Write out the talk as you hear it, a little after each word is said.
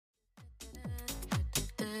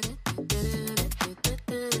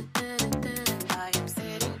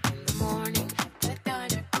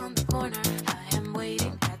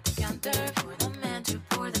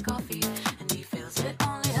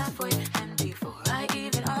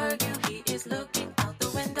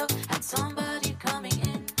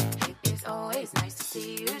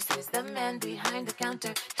stand behind the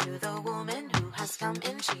counter. To the woman who has come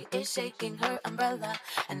in, she is shaking her umbrella.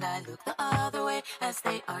 And I look the other way as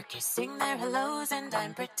they are kissing their hellos. And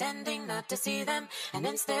I'm pretending not to see them, and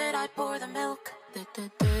instead I pour the milk.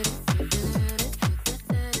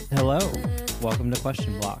 Hello, welcome to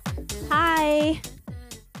Question Block. Hi.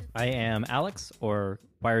 I am Alex, or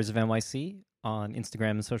Buyers of NYC, on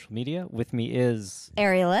Instagram and social media. With me is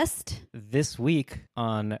Aerialist. this week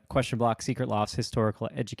on Question Block, Secret Loft's historical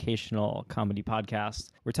educational comedy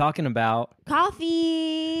podcast. We're talking about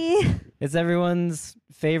Coffee. it's everyone's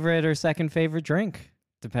favorite or second favorite drink,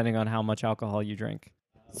 depending on how much alcohol you drink.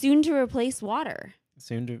 Soon to replace water. It's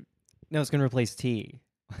going to replace tea.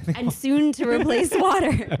 And soon to replace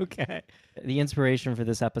water. Okay. The inspiration for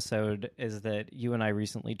this episode is that you and I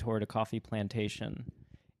recently toured a coffee plantation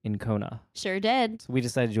in Kona. Sure did. So we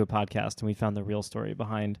decided to do a podcast, and we found the real story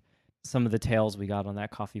behind some of the tales we got on that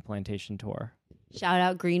coffee plantation tour. Shout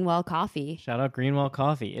out Greenwell Coffee. Shout out Greenwell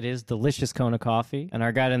Coffee. It is delicious Kona coffee, and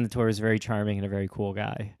our guide on the tour is very charming and a very cool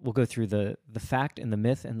guy. We'll go through the fact and the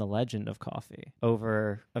myth and the legend of coffee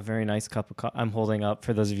over a very nice cup of coffee. I'm holding up,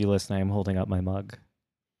 for those of you listening, I'm holding up my mug.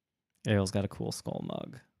 Ariel's got a cool skull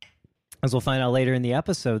mug. As we'll find out later in the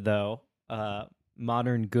episode, though,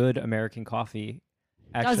 modern good American coffee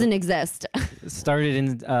Doesn't exist. started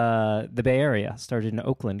in the Bay Area, started in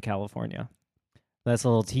Oakland, California. That's a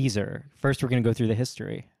little teaser. First, we're going to go through the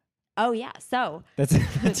history. Oh, yeah. So That's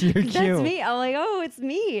your cue. that's me. I'm like, oh, it's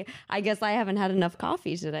me. I guess I haven't had enough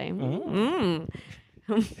coffee today.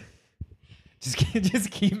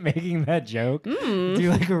 Just keep making that joke. Do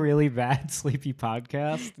like a really bad sleepy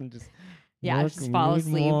podcast and just just fall need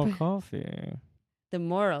asleep. more coffee. The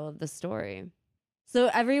moral of the story.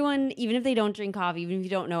 So everyone, even if they don't drink coffee, even if you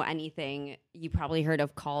don't know anything, you probably heard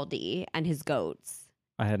of Kaldi and his goats.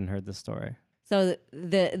 I hadn't heard this story. So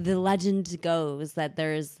the legend goes that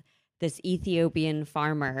there's this Ethiopian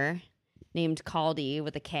farmer named Kaldi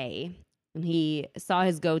with a K, and he saw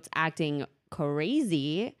his goats acting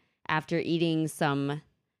crazy after eating some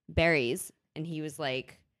berries, and he was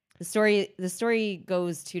like, the story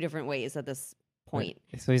goes two different ways at this point.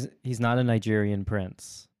 So he's not a Nigerian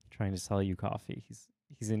prince trying to sell you coffee.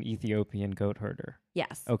 He's an Ethiopian goat herder.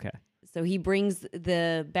 Yes. Okay. So he brings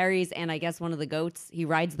the berries and I guess one of the goats. He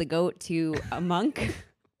rides the goat to a monk,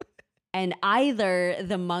 and either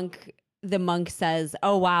the monk says,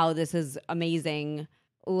 "Oh wow, this is amazing.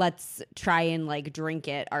 Let's try and like drink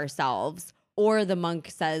it ourselves." Or the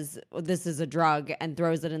monk says, "This is a drug," and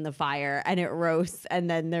throws it in the fire and it roasts. And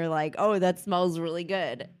then they're like, "Oh, that smells really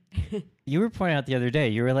good." You were pointing out the other day,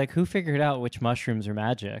 you were like, who figured out which mushrooms are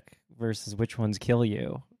magic versus which ones kill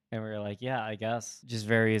you? And we were like, yeah, I guess just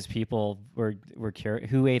various people were curious.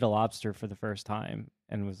 Who ate a lobster for the first time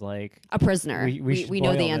and was like... A prisoner. We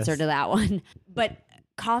know the boil answer this. to that one. But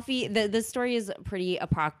coffee, the story is pretty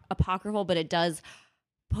apocryphal, but it does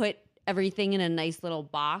put everything in a nice little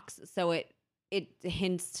box. So it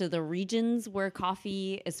hints to the regions where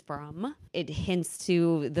coffee is from. It hints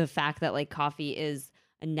to the fact that like coffee is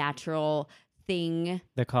a natural thing.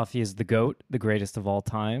 That coffee is the goat, the greatest of all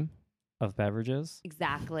time of beverages.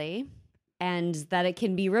 Exactly. And that it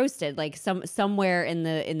can be roasted. Like somewhere in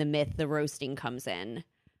the myth, the roasting comes in,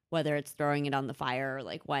 whether it's throwing it on the fire or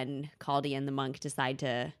like when Kaldi and the monk decide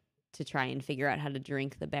to try and figure out how to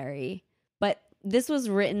drink the berry. But this was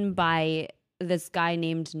written by this guy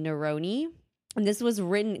named Neroni. And this was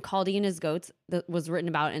written, Kaldi and his goats, that was written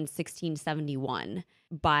about in 1671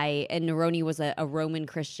 and Neroni was a Roman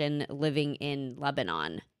Christian living in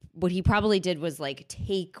Lebanon. What he probably did was like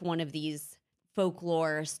take one of these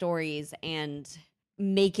folklore stories and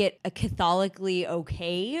make it a Catholically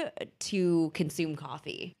okay to consume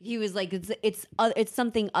coffee. He was like, it's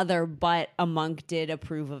something other, but a monk did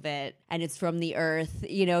approve of it, and it's from the earth.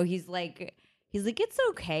 You know, he's like, it's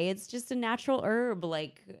okay. It's just a natural herb.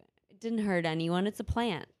 Like, it didn't hurt anyone. It's a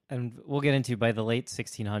plant. And we'll get into by the late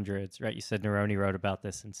 1600s, right? You said Neroni wrote about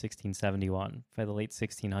this in 1671. By the late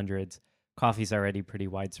 1600s, coffee's already pretty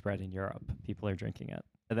widespread in Europe. People are drinking it.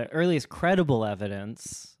 The earliest credible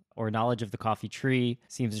evidence or knowledge of the coffee tree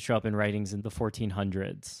seems to show up in writings in the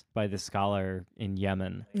 1400s by this scholar in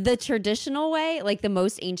Yemen. The traditional way, like the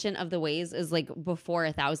most ancient of the ways, is like before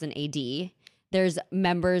 1000 AD. There's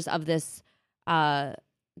members of this, the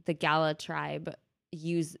Gala tribe,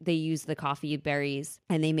 use the coffee berries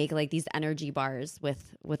and they make like these energy bars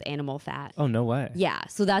with animal fat. Oh, no way. Yeah.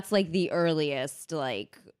 So that's like the earliest,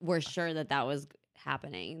 like we're sure that was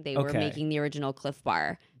happening. They were making the original Cliff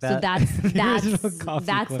Bar. So that's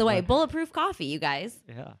the way. Bulletproof coffee, you guys.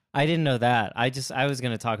 Yeah. I didn't know that. I was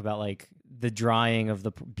going to talk about like the drying of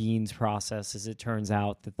the beans process, as it turns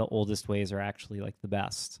out that the oldest ways are actually like the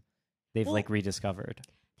best. they've Well- like rediscovered.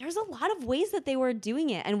 There's a lot of ways that they were doing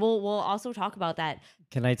it, and we'll also talk about that.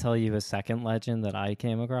 Can I tell you a second legend that I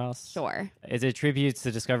came across? Sure. It attributes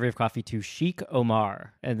the discovery of coffee to Sheikh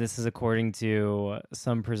Omar. And this is according to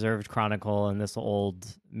some preserved chronicle in this old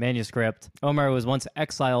manuscript. Omar was once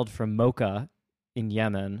exiled from Mocha in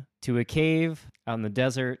Yemen to a cave out in the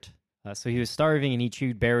desert. So he was starving and he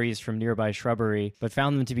chewed berries from nearby shrubbery, but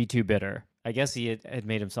found them to be too bitter. I guess he had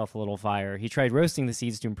made himself a little fire. He tried roasting the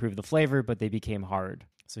seeds to improve the flavor, but they became hard.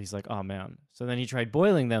 So he's like, oh man. So then he tried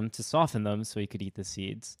boiling them to soften them so he could eat the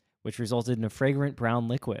seeds, which resulted in a fragrant brown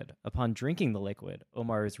liquid. Upon drinking the liquid,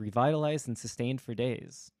 Omar was revitalized and sustained for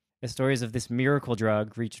days. As stories of this miracle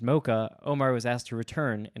drug reached Mocha, Omar was asked to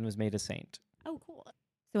return and was made a saint. Oh, cool.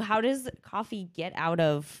 So how does coffee get out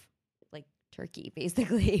of like Turkey,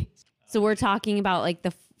 basically? So we're talking about like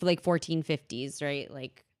the 1450s, right?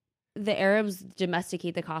 Like the Arabs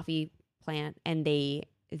domesticate the coffee plant, and they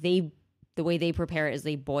the way they prepare it is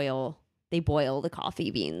they boil the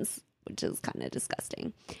coffee beans, which is kind of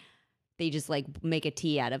disgusting. They just like make a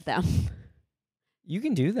tea out of them. You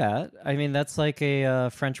can do that. I mean, that's like a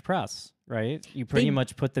French press, right? You pretty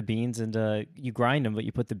much put the beans into, you grind them, but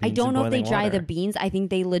you put the beans in I don't know if they boiling dry water. the beans. I think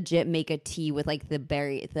they legit make a tea with like the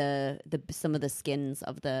berry, the some of the skins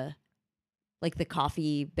of the, like the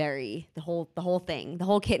coffee berry, the whole thing, the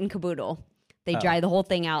whole kit and caboodle. They dry the whole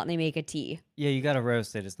thing out and they make a tea. Yeah, you got to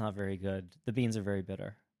roast it. It's not very good. The beans are very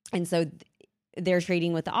bitter. And so they're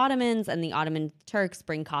trading with the Ottomans, and the Ottoman Turks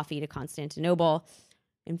bring coffee to Constantinople.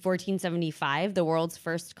 In 1475, the world's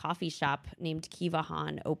first coffee shop named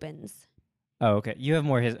Kivahan opens. Oh, okay. You have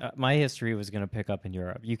more. My history was going to pick up in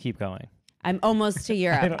Europe. You keep going. I'm almost to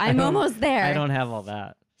Europe. I'm almost there. I don't have all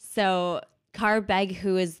that. So Kar Beg,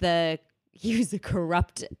 he was a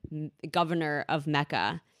corrupt governor of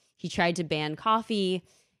Mecca. He tried to ban coffee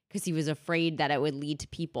because he was afraid that it would lead to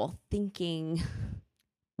people thinking.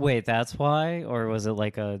 Wait, that's why? Or was it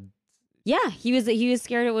like Yeah, he was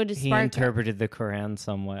scared it would he spark. interpreted the Quran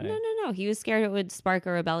some way? No. He was scared it would spark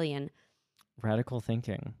a rebellion. Radical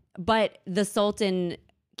thinking. But the Sultan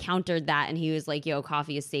countered that, and he was like, "Yo,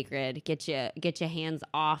 coffee is sacred. Get your hands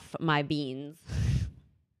off my beans."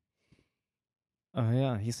 Oh,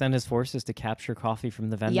 yeah. He sent his forces to capture coffee from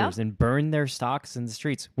the vendors and burn their stocks in the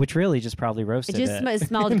streets, which really just probably roasted It just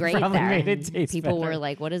smelled great Probably there. made it taste People better. were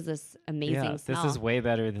like, "What is this amazing Yeah, smell?" this is way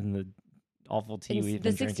better than the awful tea In we've the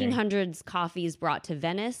been drinking. 1600s, coffee is brought to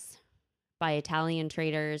Venice by Italian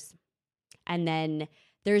traders, and then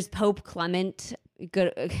there's Pope Clement.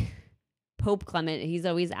 Pope Clement, he's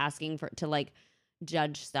always asking to like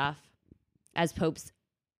judge stuff, as popes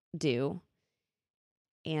do.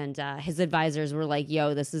 And his advisors were like,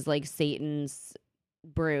 "Yo, this is like Satan's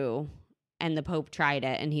brew," and the Pope tried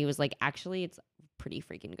it, and he was like, "Actually, it's pretty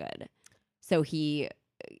freaking good." So he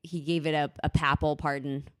gave it a papal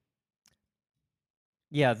pardon.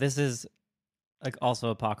 Yeah, this is like also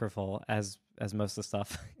apocryphal as most of the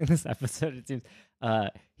stuff in this episode. It seems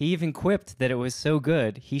he even quipped that it was so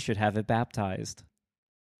good he should have it baptized,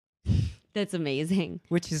 That's amazing.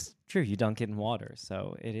 which is true. You dunk it in water,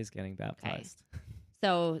 so it is getting baptized.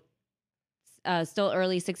 So, still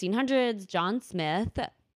early 1600s, John Smith,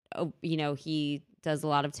 he does a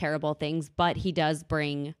lot of terrible things, but he does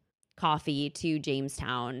bring coffee to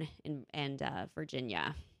Jamestown and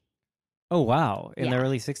Virginia. Oh wow! In the Yeah.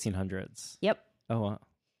 early 1600s. Yep. Oh wow.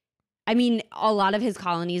 I mean, a lot of his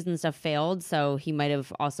colonies and stuff failed, so he might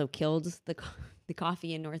have also killed the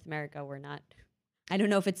coffee in North America. I don't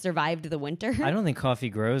know if it survived the winter. I don't think coffee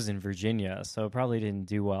grows in Virginia, so it probably didn't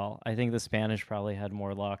do well. I think the Spanish probably had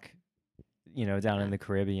more luck, down in the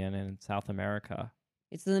Caribbean and South America.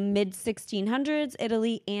 It's in the mid 1600s.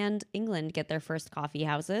 Italy and England get their first coffee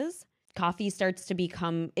houses. Coffee starts to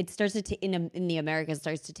become. It starts to in the Americas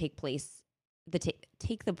starts to take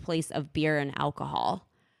the place of beer and alcohol,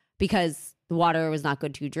 because the water was not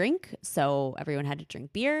good to drink, so everyone had to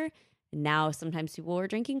drink beer. And now sometimes people were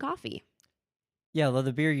drinking coffee. Yeah, well,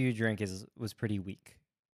 the beer you drink was pretty weak,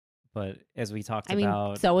 but as we talked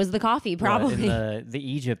about, So was the coffee, probably. in the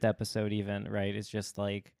Egypt episode, even right, it's just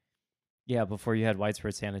like, yeah, before you had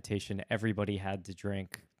widespread sanitation, everybody had to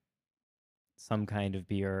drink some kind of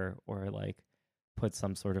beer or like put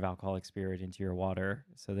some sort of alcoholic spirit into your water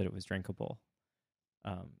so that it was drinkable,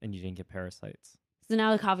 and you didn't get parasites. So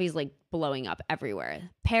now the coffee is like blowing up everywhere.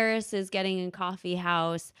 Paris is getting a coffee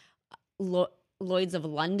house. Lloyd's of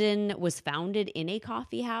London was founded in a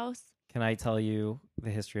coffee house. Can I tell you the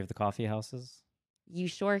history of the coffee houses? You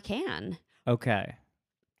sure can. Okay.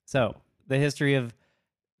 So, the history of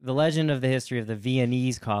the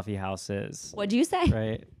Viennese coffee houses, What'd you say?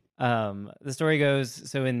 right? The story goes,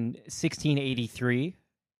 so in 1683,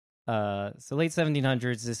 So late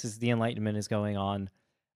 1700s, this is the Enlightenment is going on.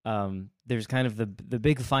 There's kind of the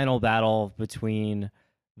big final battle between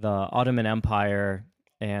the Ottoman Empire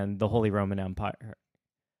and the Holy Roman Empire.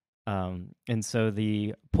 And so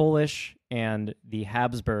the Polish and the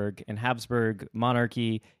Habsburg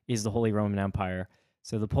monarchy is the Holy Roman Empire.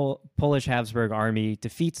 So the Polish Habsburg army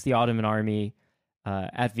defeats the Ottoman army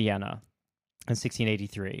at Vienna in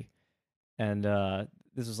 1683. And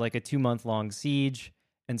this was like a 2-month-long siege.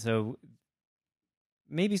 And so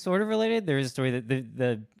maybe sort of related, there's a story that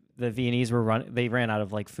the Viennese they ran out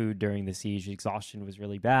of like food during the siege. Exhaustion was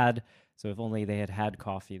really bad. So if only they had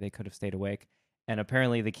coffee, they could have stayed awake. And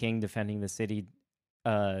apparently the king defending the city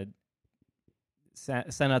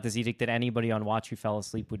sent out this edict that anybody on watch who fell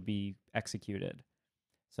asleep would be executed.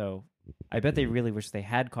 So I bet they really wish they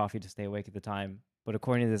had coffee to stay awake at the time. But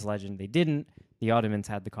according to this legend, they didn't. The Ottomans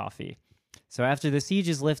had the coffee. So after the siege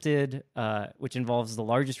is lifted, which involves the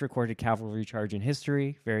largest recorded cavalry charge in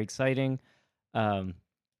history, very exciting,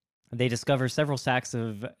 they discover several sacks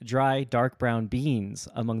of dry, dark brown beans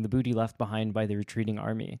among the booty left behind by the retreating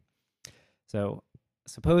army. So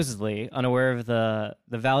supposedly, unaware of the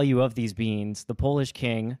value of these beans, the Polish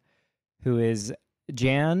king, who is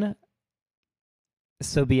Jan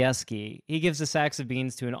Sobieski, he gives the sacks of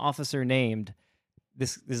beans to an officer named,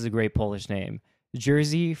 this is a great Polish name,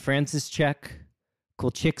 Jerzy Franciszek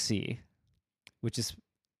Kolczycki, which is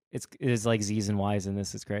it is like Z's and Y's in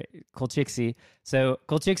this. It's great. Kolczycki. So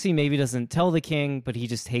Kolczycki maybe doesn't tell the king, but he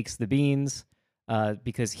just takes the beans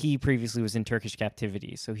because he previously was in Turkish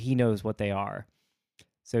captivity, so he knows what they are.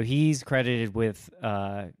 So he's credited with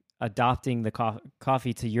adopting the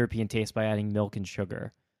coffee to European taste by adding milk and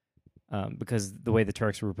sugar, because the way the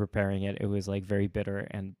Turks were preparing it, it was like very bitter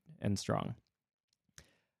and strong.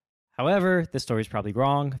 However, this story is probably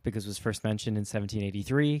wrong because it was first mentioned in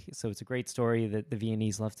 1783. So it's a great story that the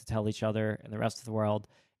Viennese love to tell each other and the rest of the world.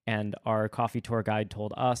 And our coffee tour guide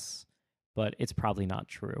told us, but it's probably not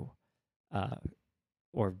true.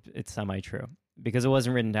 Or it's semi-true because it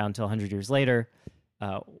wasn't written down until 100 years later.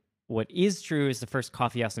 What is true is the first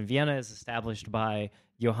coffee house in Vienna is established by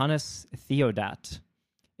Johannes Theodat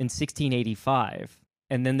in 1685.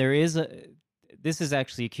 And then there is this is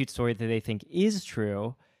actually a cute story that they think is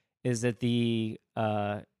true, is that the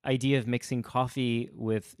idea of mixing coffee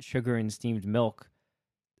with sugar and steamed milk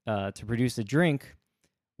to produce a drink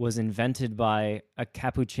was invented by a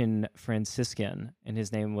Capuchin Franciscan, and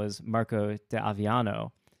his name was Marco de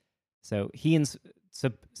Aviano. So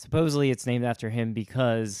supposedly it's named after him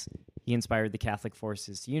because he inspired the Catholic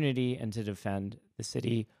forces to unity and to defend the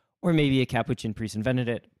city, or maybe a Capuchin priest invented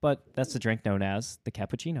it, but that's the drink known as the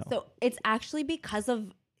cappuccino. So it's actually because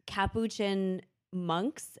of Capuchin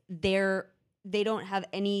monks, they don't have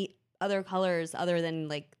any other colors other than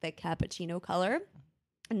like the cappuccino color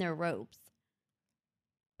in their robes.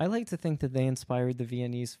 I like to think that they inspired the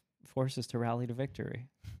Viennese forces to rally to victory.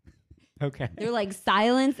 Okay. They're like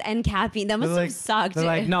silence and caffeine. That must have sucked. They're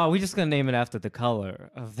like, no, we're just going to name it after the color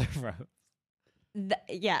of the robe.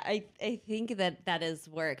 I think that is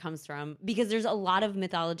where it comes from, because there's a lot of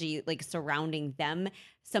mythology like surrounding them.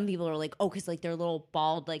 Some people are like, oh, because like they're little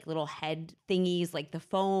bald, like little head thingies, like the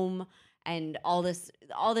foam and all this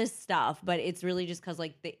stuff. But it's really just because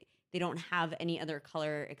like they don't have any other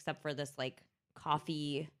color except for this like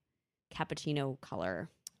coffee cappuccino color.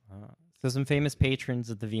 So some famous patrons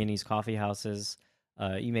of the Viennese coffee houses.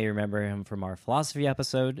 You may remember him from our philosophy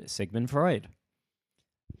episode, Sigmund Freud.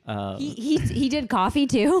 He did coffee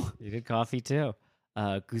too. He did coffee too.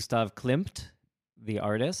 Gustav Klimt, the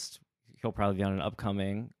artist, he'll probably be on an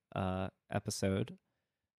upcoming episode.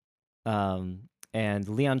 And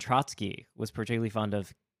Leon Trotsky was particularly fond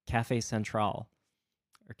of Café Central.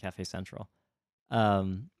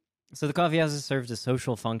 So the coffee houses served a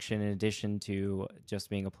social function in addition to just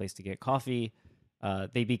being a place to get coffee.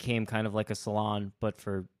 They became kind of like a salon, but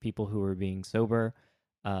for people who were being sober.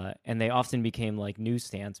 And they often became like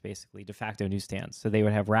newsstands, basically, de facto newsstands. So they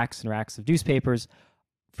would have racks and racks of newspapers,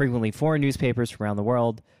 frequently foreign newspapers from around the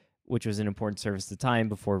world, which was an important service at the time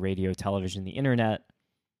before radio, television, the internet.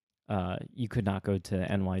 You could not go to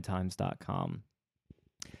nytimes.com.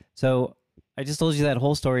 So I just told you that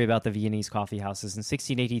whole story about the Viennese coffee houses in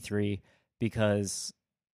 1683 because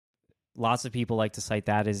lots of people like to cite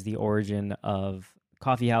that as the origin of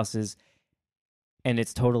coffee houses, and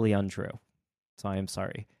it's totally untrue. So I am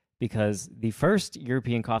sorry, because the first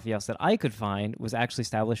European coffee house that I could find was actually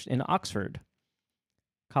established in Oxford,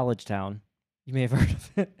 college town. You may have heard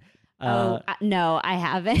of it. No, I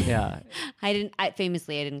haven't. Yeah. I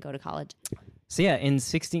didn't go to college. So yeah, in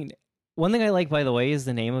 16... One thing I like, by the way, is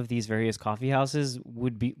the name of these various coffee houses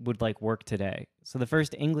would like work today. So the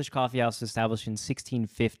first English coffee house was established in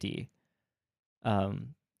 1650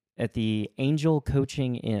 at the Angel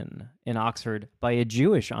Coaching Inn in Oxford by a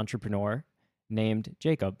Jewish entrepreneur named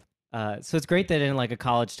Jacob. So it's great that in like a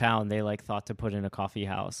college town, they like thought to put in a coffee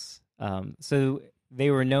house. So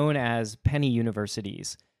they were known as penny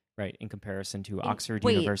universities, right, in comparison to Oxford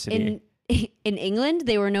University. In England,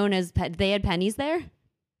 they were known as they had pennies there?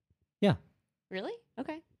 Yeah. Really?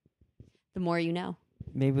 Okay. The more you know.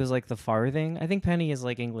 Maybe it was like the farthing. I think penny is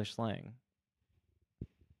like English slang.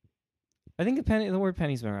 I think the word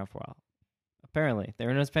penny's been around for a while. Apparently, they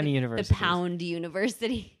were known as penny universities. The pound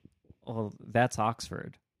university. Well, that's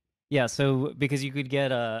Oxford. Yeah, so because you could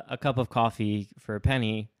get a cup of coffee for a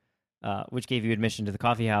penny, which gave you admission to the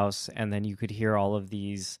coffee house, and then you could hear all of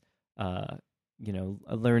these,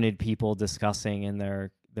 learned people discussing in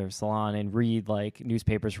their salon and read like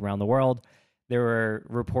newspapers around the world. There were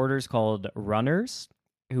reporters called runners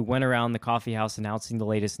who went around the coffee house announcing the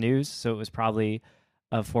latest news. So it was probably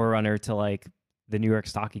a forerunner to like the New York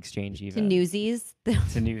Stock Exchange, even to Newsies.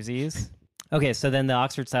 To Newsies. Okay, so then the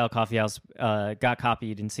Oxford style coffee house got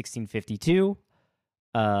copied in 1652.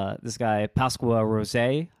 This guy Pasqua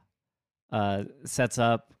Rosé sets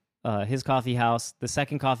up his coffee house. The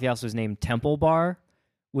second coffee house was named Temple Bar,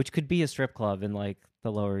 which could be a strip club in like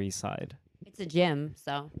the Lower East Side. It's a gym,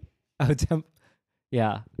 so. Oh,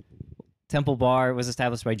 yeah. Temple Bar was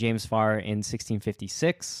established by James Farr in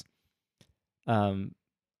 1656.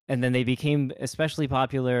 And then they became especially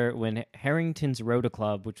popular when Harrington's Rota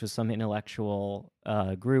Club, which was some intellectual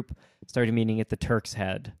group, started meeting at the Turk's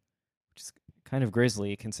Head, which is kind of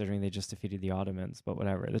grisly considering they just defeated the Ottomans, but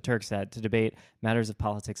whatever. The Turk's Head, to debate matters of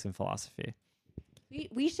politics and philosophy.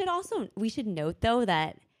 We should note, though,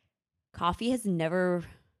 that coffee has never,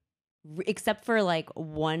 except for like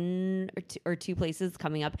one or two places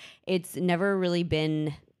coming up, it's never really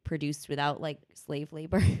been produced without like slave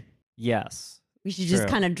labor. Yes. We should just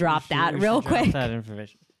kind of drop that real quick. Drop that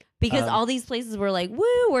information. Because all these places were like,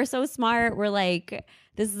 woo, we're so smart. We're like,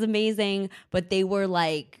 this is amazing. But they were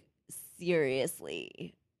like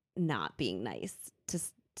seriously not being nice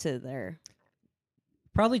to their.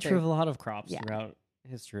 Probably true of a lot of crops throughout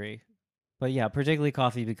history. But yeah, particularly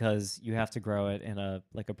coffee because you have to grow it in a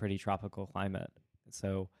pretty tropical climate.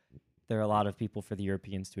 So there are a lot of people for the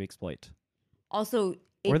Europeans to exploit. Also,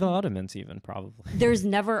 or the Ottomans even, probably. There's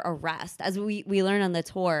never a rest. As we learn on the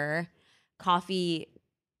tour, coffee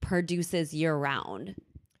produces year round.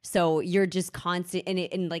 So you're just constant,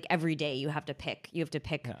 and like every day you have to pick. You have to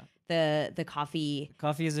pick the coffee.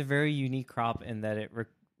 Coffee is a very unique crop in that it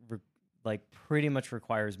like pretty much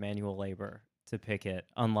requires manual labor to pick it,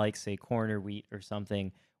 unlike say corn or wheat or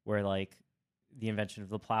something where like the invention of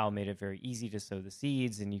the plow made it very easy to sow the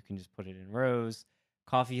seeds and you can just put it in rows.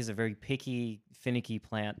 Coffee is a very picky, finicky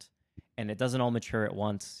plant, and it doesn't all mature at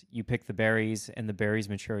once. You pick the berries, and the berries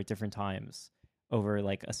mature at different times over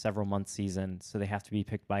like a several-month season, so they have to be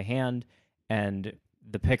picked by hand, and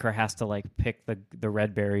the picker has to like pick the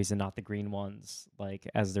red berries and not the green ones like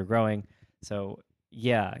as they're growing. So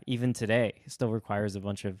yeah, even today, it still requires a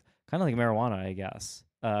bunch of, kind of like marijuana, I guess,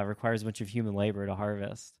 requires a bunch of human labor to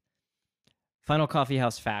harvest. Final coffee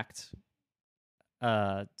house fact.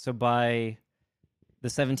 So by the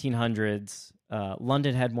 1700s,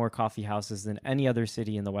 London had more coffee houses than any other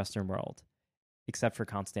city in the Western world, except for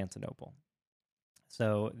Constantinople.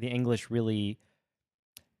 So the English really,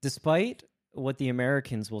 despite what the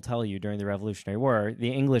Americans will tell you during the Revolutionary War, the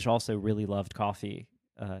English also really loved coffee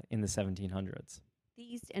in the 1700s. The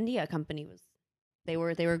East India Company they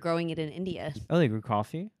were growing it in India. Oh, they grew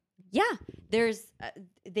coffee? Yeah, there's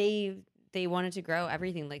they wanted to grow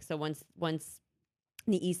everything. Like so, once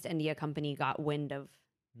the East India Company got wind of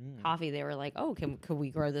coffee, they were like, "Oh, could we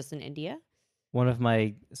grow this in India?"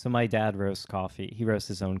 My dad roasts coffee. He roasts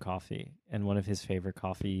his own coffee, and one of his favorite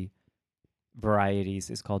coffee varieties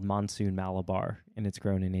is called Monsoon Malabar, and it's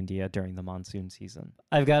grown in India during the monsoon season.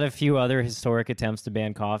 I've got a few other historic attempts to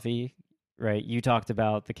ban coffee. Right, you talked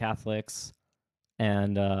about the Catholics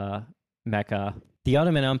and Mecca. The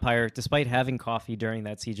Ottoman Empire, despite having coffee during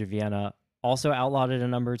that siege of Vienna, also outlawed it a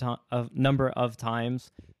number of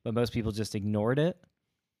times, but most people just ignored it.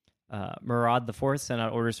 Murad IV sent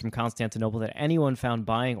out orders from Constantinople that anyone found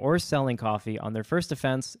buying or selling coffee on their first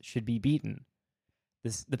offense should be beaten.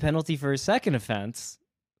 The penalty for a second offense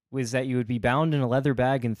was that you would be bound in a leather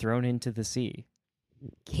bag and thrown into the sea.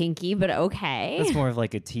 Kinky, but okay. That's more of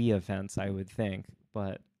like a tea offense, I would think.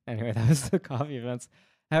 But anyway, that was the coffee offense.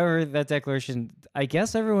 However, that declaration, I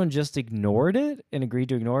guess everyone just ignored it and agreed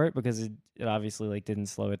to ignore it because it obviously like didn't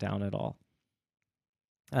slow it down at all.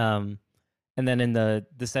 And then in the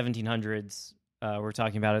 1700s, we're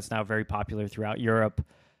talking about it's now very popular throughout Europe.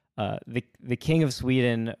 The king of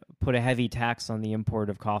Sweden put a heavy tax on the import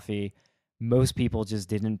of coffee. Most people just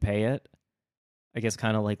didn't pay it. I guess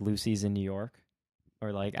kind of like Lucy's in New York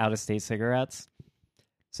or like out-of-state cigarettes.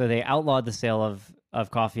 So they outlawed the sale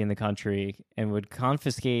of coffee in the country and would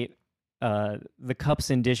confiscate the cups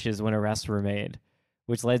and dishes when arrests were made,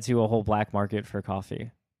 which led to a whole black market for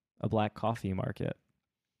coffee, a black coffee market.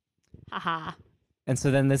 Haha. And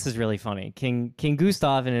so then this is really funny. King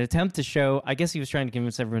Gustav, in an attempt to show, I guess he was trying to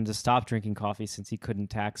convince everyone to stop drinking coffee since he couldn't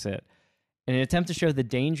tax it. In an attempt to show the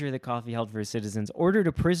danger that coffee held for his citizens, ordered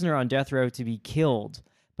a prisoner on death row to be killed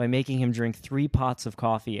by making him drink 3 pots of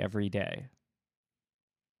coffee every day.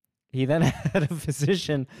 He then had a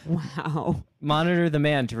physician monitor the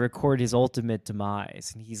man to record his ultimate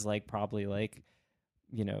demise. And he's like probably like,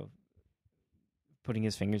 you know, putting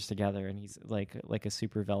his fingers together, and he's like a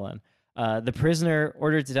super villain. The prisoner,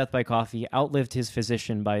 ordered to death by coffee, outlived his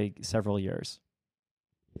physician by several years.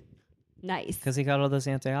 Nice. Because he got all those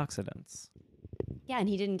antioxidants. Yeah, and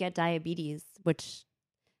he didn't get diabetes, which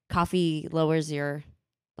coffee lowers your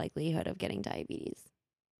likelihood of getting diabetes.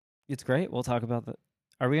 It's great. We'll talk about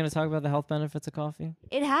Are we going to talk about the health benefits of coffee?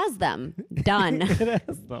 It has them. Done. It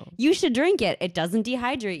has them. You should drink it. It doesn't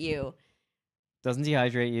dehydrate you. Doesn't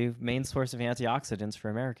dehydrate you. Main source of antioxidants for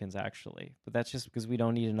Americans, actually. But that's just because we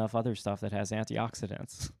don't eat enough other stuff that has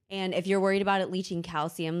antioxidants. And if you're worried about it leaching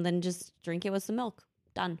calcium, then just drink it with some milk.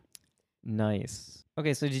 Done. Nice.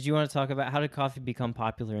 Okay, so did you want to talk about how did coffee become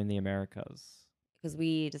popular in the Americas? Because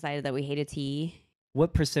we decided that we hated tea.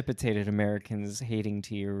 What precipitated Americans hating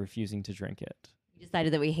tea or refusing to drink it? We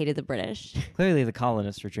decided that we hated the British. Clearly the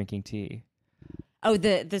colonists were drinking tea. Oh,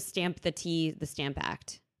 the Stamp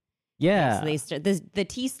Act. Yeah. So the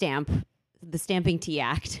tea stamp, the Stamping Tea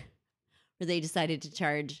Act, where they decided to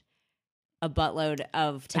charge a buttload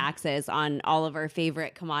of taxes on all of our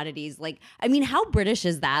favorite commodities. Like, I mean, how British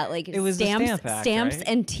is that? Like, it was stamps, the Stamp Act, stamps right?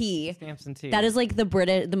 and tea. Stamps and tea. That is like the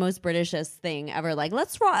most Britishest thing ever. Like,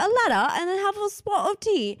 let's write a letter and then have a spot of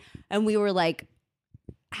tea. And we were like,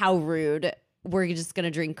 how rude. We're just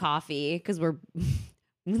gonna drink coffee because we're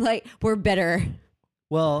bitter.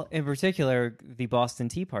 Well, in particular, the Boston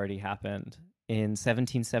Tea Party happened in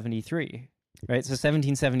 1773, right? So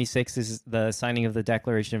 1776 is the signing of the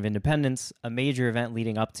Declaration of Independence, a major event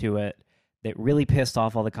leading up to it that really pissed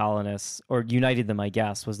off all the colonists, or united them, I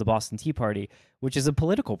guess, was the Boston Tea Party, which is a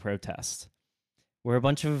political protest, where a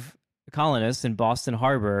bunch of colonists in Boston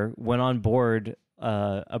Harbor went on board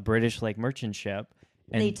a British merchant ship.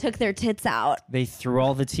 And they took their tits out. They threw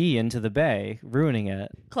all the tea into the bay, ruining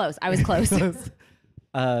it. Close. I was close.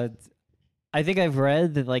 I think I've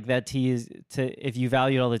read that that tea is if you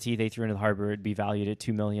valued all the tea they threw into the harbor, it'd be valued at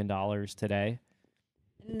 $2 million today.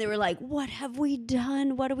 And they were like, "What have we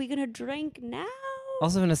done? What are we gonna drink now?"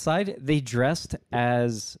 Also, an aside, they dressed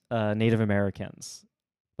as Native Americans,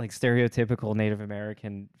 like stereotypical Native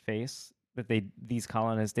American face that these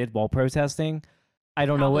colonists did while protesting. I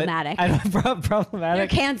don't know what problematic.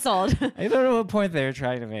 They're canceled. I don't know what point they were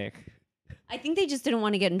trying to make. I think they just didn't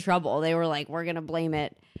want to get in trouble. They were like, we're going to blame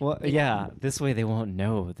it. Well, yeah, this way they won't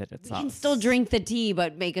know that it's us. We can still drink the tea,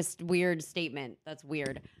 but make a weird statement. That's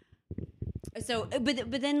weird. So,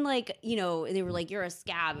 but then they were like, you're a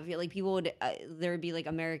scab. If you people would, there would be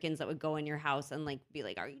Americans that would go in your house and be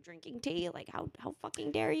like, are you drinking tea? Like, how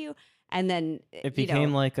fucking dare you? And then it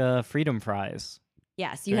became like a freedom fries.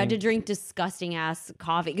 Yes, you had to drink disgusting ass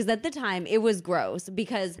coffee because at the time it was gross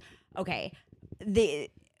because, okay,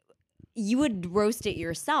 you would roast it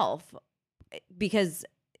yourself because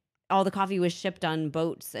all the coffee was shipped on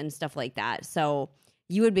boats and stuff like that. So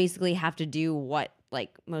you would basically have to do what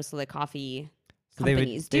most of the coffee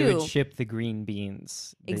companies do. They would ship the green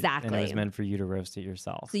beans. Exactly. And it was meant for you to roast it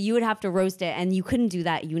yourself. So you would have to roast it and you couldn't do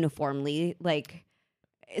that uniformly.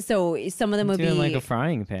 So some of them would be like a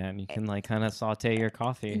frying pan. You can kind of saute your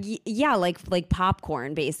coffee. Yeah, like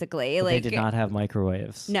popcorn basically. But they did not have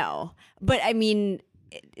microwaves. No, but I mean,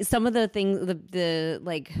 some of the things, the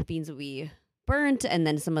beans would be burnt, and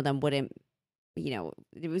then some of them wouldn't.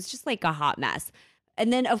 It was just a hot mess.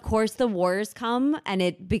 And then of course the wars come, and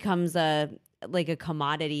it becomes a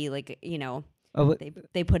commodity. They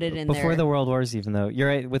put it in there before the World Wars. Even though you're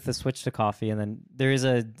right with the switch to coffee, and then there is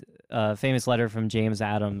a famous letter from James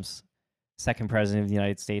Adams, second president of the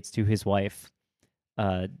United States, to his wife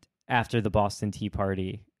after the Boston Tea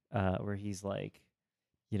Party, where he's like,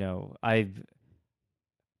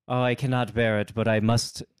 I cannot bear it, but I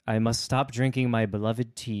must stop drinking my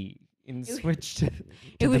beloved tea and switch to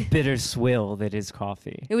the bitter swill that is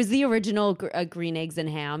coffee. It was the original green eggs and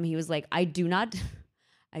ham. He was like, I do not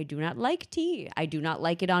I do not like tea. I do not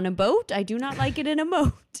like it on a boat. I do not like it in a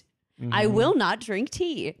moat. I will not drink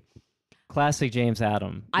tea. Classic James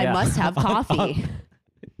Adam. I Yeah. must have coffee.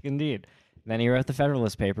 Indeed. Then he wrote the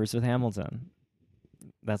Federalist Papers with Hamilton.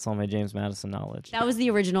 That's all my James Madison knowledge. That was the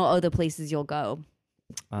original Oh, the Places You'll Go.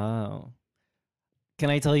 Oh. Can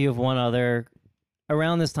I tell you of one other?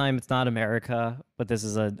 Around this time, it's not America, but this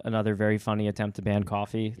is another very funny attempt to ban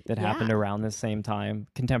coffee that happened Yeah. around this same time,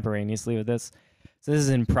 contemporaneously with this. So this is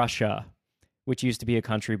in Prussia, which used to be a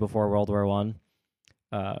country before World War One.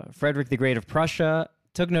 Frederick the Great of Prussia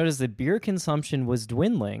took notice that beer consumption was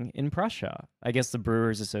dwindling in Prussia. I guess the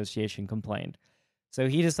Brewers Association complained. So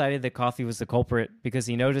he decided that coffee was the culprit because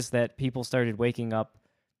he noticed that people started waking up.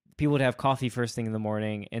 People would have coffee first thing in the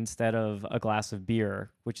morning instead of a glass of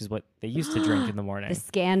beer, which is what they used to drink in the morning. The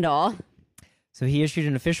scandal. So he issued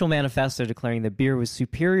an official manifesto declaring that beer was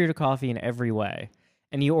superior to coffee in every way.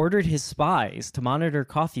 And he ordered his spies to monitor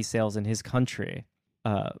coffee sales in his country.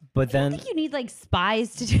 But I then... don't think you need like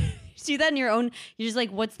spies to do that on your own. You're just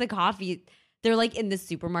like, what's the coffee? They're like in the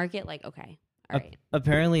supermarket. Like, okay, all right.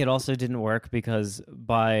 Apparently, it also didn't work because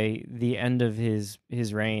by the end of his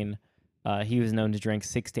reign, he was known to drink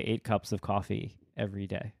 6 to 8 cups of coffee every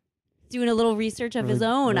day. Doing a little research of his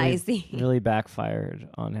own, I see. Really backfired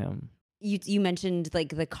on him. You mentioned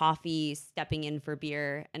like the coffee stepping in for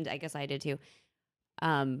beer, and I guess I did too.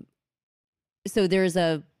 So there's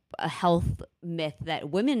a health myth that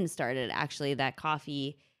women started actually that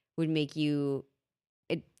coffee would make you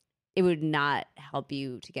it would not help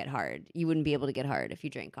you to get hard. You wouldn't be able to get hard if you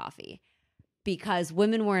drank coffee because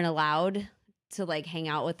women weren't allowed to like hang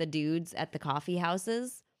out with the dudes at the coffee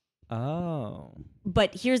houses. Oh.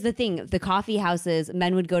 But here's the thing. The coffee houses,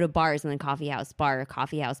 men would go to bars and then coffee house, bar,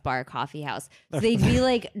 coffee house, bar, coffee house. So they'd be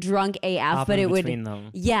like drunk AF, but it would,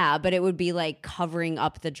 them. yeah, but it would be like covering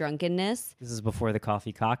up the drunkenness. This is before the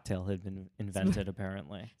coffee cocktail had been invented,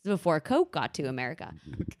 apparently. This is before Coke got to America.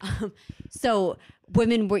 So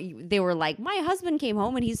women they were like, my husband came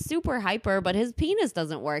home and he's super hyper, but his penis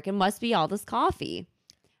doesn't work. It must be all this coffee.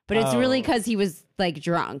 But it's really because he was like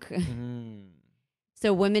drunk.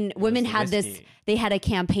 So women had this, they had a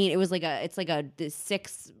campaign. It was like it's like a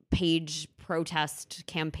 6-page protest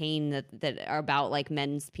campaign that are about like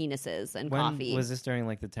men's penises and coffee. Was this during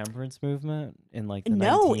like the temperance movement in like the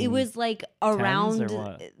No, it was like around or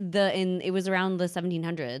what? it was around the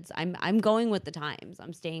 1700s. I'm going with the times.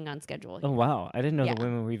 I'm staying on schedule here. Oh wow, I didn't know Yeah. that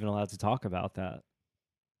women were even allowed to talk about that.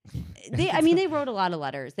 They wrote a lot of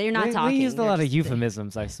letters. They're not talking. They used a They're lot of just-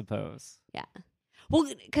 euphemisms, I suppose. Yeah. Well,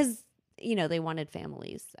 because they wanted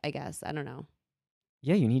families. I guess I don't know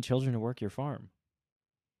Yeah, you need children to work your farm.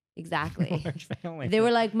 exactly. Large family. They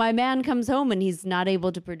were like, my man comes home and he's not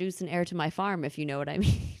able to produce an heir to my farm, if you know what I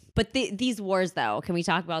mean. But these wars, though, can we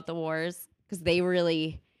talk about the wars? Because they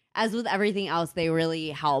really, as with everything else, they really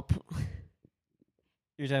help.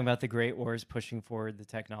 You're talking about the Great Wars pushing forward the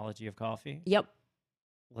technology of coffee? Yep.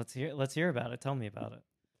 Let's hear about it. Tell me about it.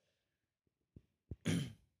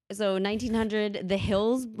 So 1900, the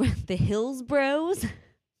Hills Bros,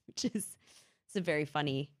 which is it's a very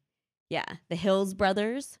funny, the Hills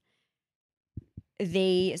Brothers.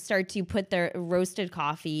 They start to put their roasted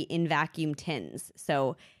coffee in vacuum tins.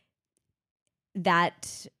 So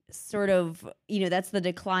that sort of, that's the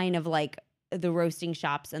decline of like the roasting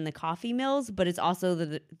shops and the coffee mills, but it's also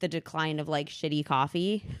the decline of like shitty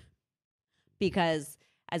coffee because,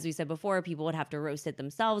 as we said before, people would have to roast it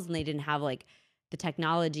themselves and they didn't have like the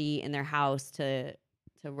technology in their house to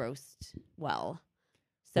roast well.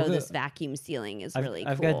 So this vacuum sealing is really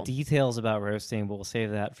cool. I've got details about roasting, but we'll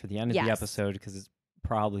save that for the end of the Yes. episode because it's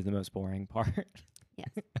probably the most boring part. Yes.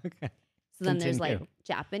 Okay. So then there's like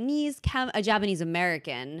Continue. a Japanese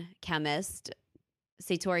American chemist,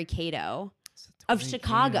 Satori Kato of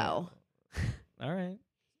Chicago, All right.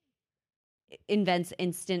 invents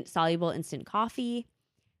soluble instant coffee.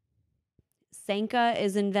 Sanka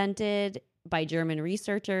is invented by German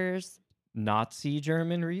researchers. Nazi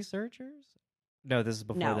German researchers? No, this is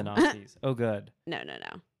before the No. Nazis. Oh, good. No.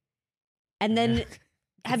 And then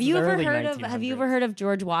have you ever heard of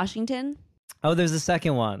George Washington? Oh, there's a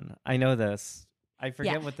second one. I know this. I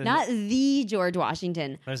forget what the not the George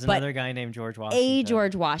Washington. There's but another guy named George Washington. a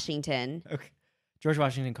George Washington. Okay. George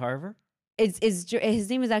Washington Carver? His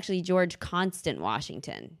name is actually George Constant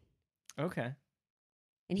Washington. Okay.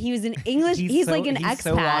 And he was an English, he's like an expat.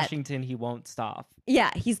 So Washington, he won't stop.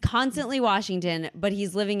 Yeah, he's constantly Washington, but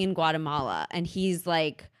he's living in Guatemala. And he's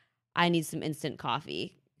like, I need some instant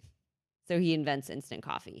coffee. So he invents instant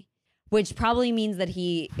coffee, which probably means that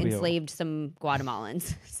he enslaved some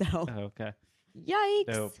Guatemalans. So, Oh, okay.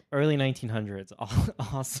 yikes. So early 1900s.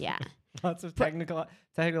 Awesome. Yeah. Lots of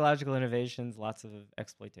technological innovations, lots of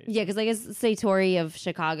exploitation. Yeah, because I guess Satori of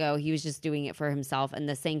Chicago, he was just doing it for himself, and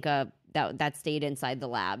the Senka that stayed inside the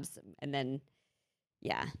labs. And then,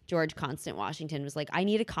 yeah, George Constant Washington was like, I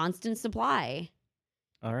need a constant supply.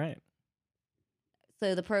 All right.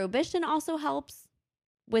 So the prohibition also helps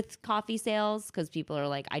with coffee sales because people are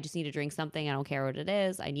like, I just need to drink something. I don't care what it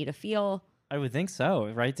is. I need a feel. I would think so,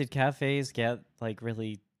 right? Did cafes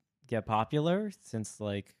really get popular since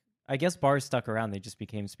I guess bars stuck around. They just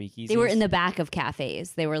became speakeasies. They were in the back of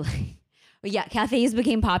cafes. They were like, well, yeah, cafes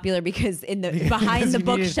became popular because behind the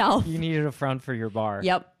bookshelf. You needed a front for your bar.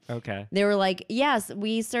 Yep. Okay. They were like, yes,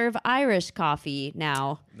 we serve Irish coffee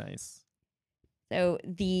now. Nice. So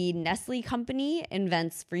the Nestle company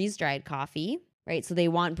invents freeze-dried coffee, right? So they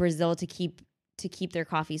want Brazil to keep their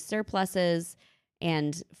coffee surpluses.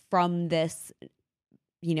 And from this,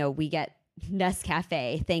 we get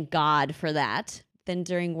Nescafe. Thank God for that. Then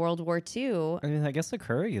during World War II. I mean, I guess the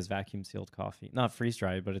Keurig is vacuum sealed coffee. Not freeze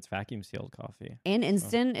dried, but it's vacuum sealed coffee. And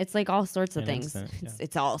instant. It's like all sorts of things. Instant, yeah.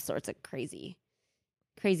 It's all sorts of crazy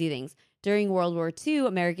things. During World War II,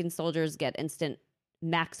 American soldiers get instant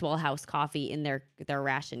Maxwell House coffee in their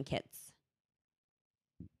ration kits.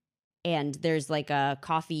 And there's like a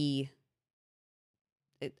coffee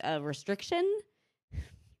restriction.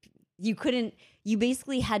 You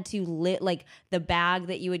basically had to like the bag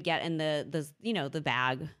that you would get in the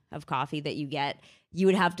bag of coffee that you get, you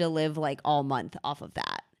would have to live like all month off of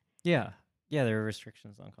that. Yeah. Yeah, there are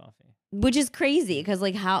restrictions on coffee. Which is crazy because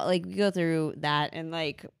we go through that in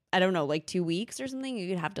I don't know, 2 weeks or something.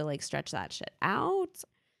 You'd have to stretch that shit out.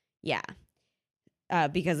 Yeah.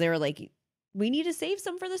 Because they were like, we need to save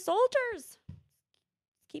some for the soldiers. It's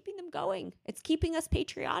keeping them going. It's keeping us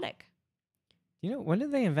patriotic. When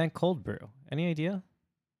did they invent cold brew? Any idea?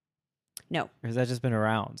 No. Or has that just been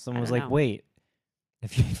around? Someone was like, know. wait,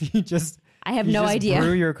 if you just... I have no idea.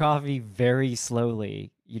 Brew your coffee very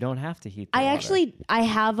slowly. You don't have to heat the water. I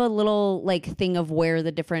have a little thing of where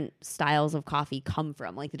the different styles of coffee come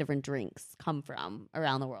from, the different drinks come from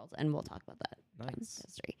around the world. And we'll talk about that. Nice.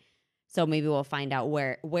 History. So maybe we'll find out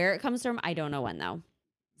where it comes from. I don't know when though.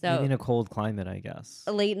 So maybe in a cold climate, I guess.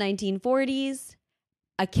 Late 1940s,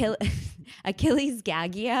 Achilles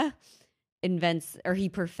Gaggia he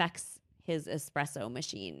perfects his espresso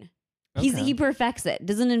machine. Okay. He perfects it,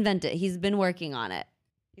 doesn't invent it. He's been working on it.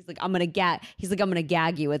 He's like, I'm gonna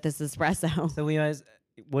gag you with this espresso. So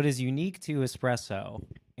what is unique to espresso,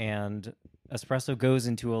 and espresso goes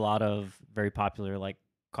into a lot of very popular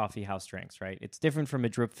coffee house drinks, right? It's different from a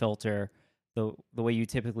drip filter, the way you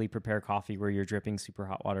typically prepare coffee, where you're dripping super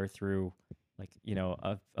hot water through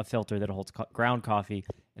a filter that holds ground coffee.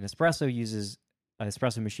 An espresso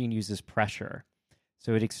machine uses pressure.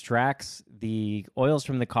 So it extracts the oils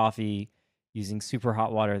from the coffee using super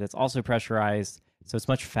hot water that's also pressurized. So it's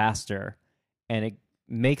much faster, and it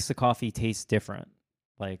makes the coffee taste different.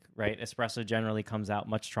 Right? Espresso generally comes out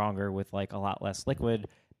much stronger with a lot less liquid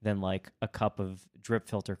than a cup of drip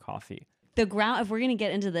filter coffee. The ground, if we're going to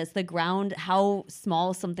get into this, the ground, how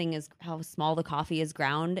small the coffee is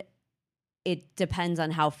ground, it depends on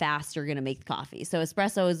how fast you're going to make the coffee. So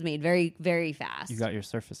espresso is made very, very fast. You got your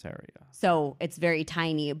surface area. So it's very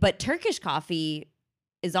tiny. But Turkish coffee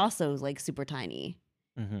is also super tiny.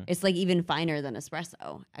 Mm-hmm. It's even finer than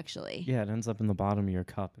espresso, actually. Yeah, it ends up in the bottom of your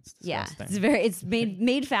cup. It's disgusting. Yeah, it's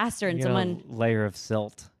made faster, and a layer of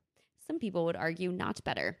silt. Some people would argue not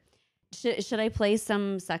better. Should I play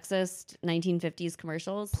some sexist 1950s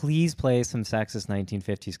commercials? Please play some sexist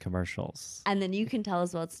 1950s commercials. And then you can tell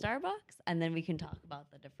us about Starbucks, and then we can talk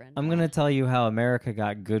about the different... I'm going to tell you how America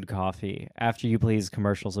got good coffee after you play these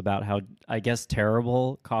commercials about how, I guess,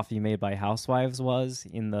 terrible coffee made by housewives was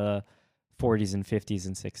in the 40s and 50s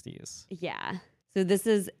and 60s. Yeah. So this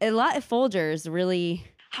is a lot of Folgers, really...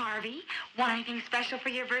 Harvey, want anything special for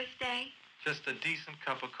your birthday? Just a decent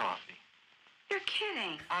cup of coffee. You're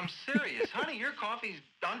kidding. I'm serious. Honey, your coffee's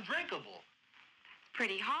undrinkable. It's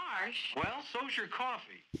pretty harsh. Well, so's your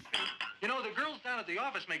coffee. The girls down at the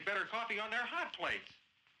office make better coffee on their hot plates.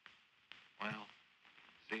 Well,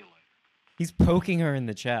 see you later. He's poking her in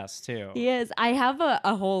the chest, too. He is. I have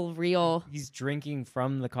a whole reel. He's drinking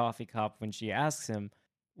from the coffee cup when she asks him,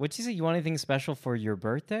 what'd you say, you want anything special for your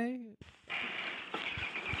birthday?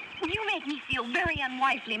 You make me feel very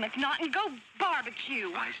unwifely, McNaughton. Go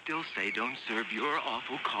barbecue. I still say don't serve your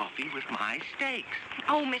awful coffee with my steaks.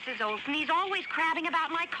 Oh, Mrs. Olson, he's always crabbing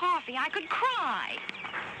about my coffee. I could cry.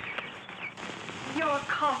 Your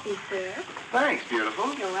coffee, sir. Thanks,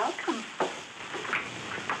 beautiful. You're welcome.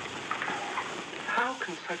 How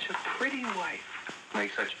can such a pretty wife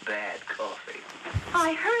make such bad coffee?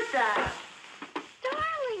 I heard that.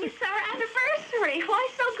 Darling, Sir anniversary. Why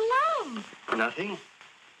so glum? Nothing?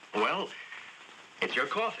 Well, it's your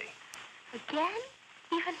coffee. Again?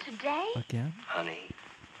 Even today? Again? Honey,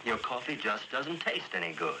 your coffee just doesn't taste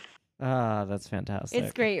any good. Ah, that's fantastic.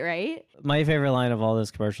 It's great, right? My favorite line of all those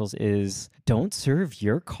commercials is, "Don't serve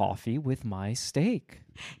your coffee with my steak."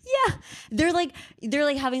 Yeah, they're like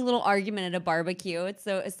having a little argument at a barbecue. It's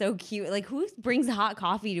so cute. Like, who brings hot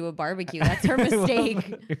coffee to a barbecue? That's her mistake.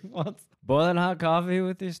 Who wants boiling hot coffee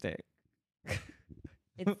with your steak?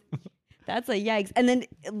 That's a yikes. And then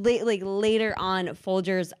later on,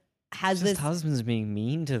 Folgers has Just this. husbands being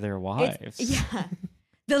mean to their wives. Yeah,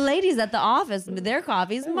 the ladies at the office, their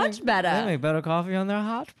coffee is much better. They make better coffee on their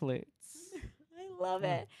hot plates. I love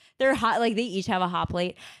it. They're hot. Like, they each have a hot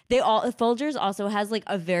plate. Folgers also has like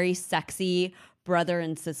a very sexy brother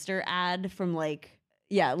and sister ad from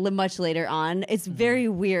much later on. It's very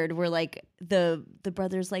weird. Where like the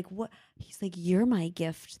brother's like, what? He's like, "You're my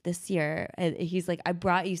gift this year." And he's like, "I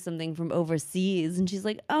brought you something from overseas." And she's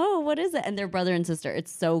like, "Oh, what is it?" And they're brother and sister.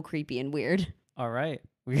 It's so creepy and weird. All right.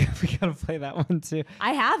 We gotta play that one too.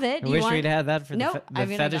 I have it. I wish we'd had that for Nope, the I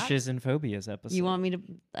mean, I got fetishes and phobias episode. You want me to?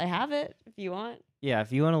 I have it. If you want. Yeah,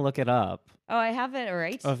 if you want to look it up. Oh, I have it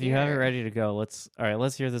right. Oh, if you have it here. ready to go, let's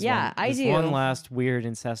hear this Yeah, one. I this do. one last weird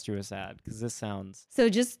incestuous ad, because this sounds So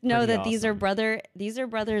just know pretty that these are awesome. These are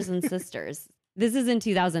brothers and sisters. This is in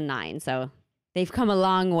 2009, so they've come a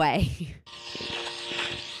long way.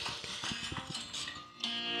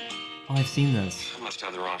 Oh, I've seen this. I must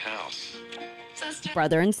have the wrong house.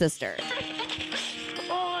 Brother and sister.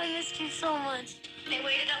 Oh, I missed you so much. They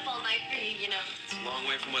waited up all night for you, you know. It's a long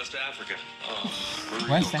way from West Africa. Oh,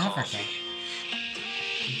 West Africa.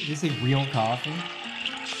 Did you say real coffee?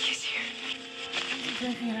 He's here.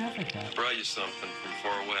 Drinking in Africa. Brought you something from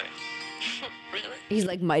far away. Really? He's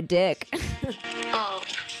like, my dick. Oh.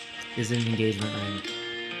 Is an engagement ring.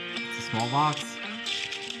 It's a small box.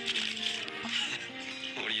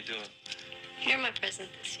 What are you doing? You're my present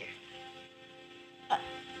this year.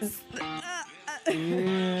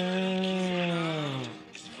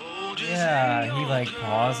 Yeah, he like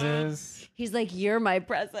pauses. He's like, you're my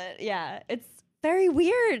present. Yeah, it's very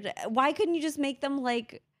weird. Why couldn't you just make them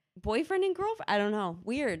like boyfriend and girlfriend? I don't know.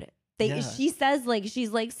 Weird. Yeah. She says like, she's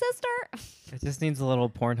like, sister. It just needs a little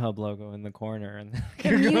Pornhub logo in the corner, and The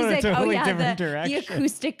you're going music. a totally different the direction.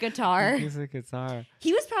 acoustic guitar. Music guitar.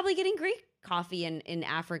 He was probably getting great coffee in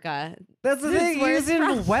Africa. That's the This is thing. where He's it's in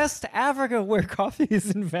from. West Africa where coffee is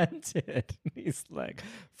invented. He's like,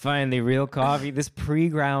 finally, real coffee. This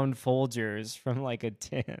pre-ground Folgers from like a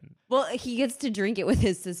tin. Well, he gets to drink it with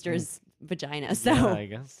his sister's vagina. So Yeah, I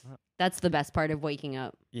guess. So. that's the best part of waking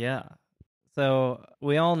up. Yeah. So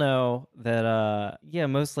we all know that,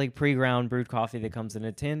 most like pre-ground brewed coffee that comes in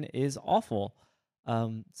a tin is awful.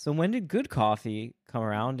 So when did good coffee come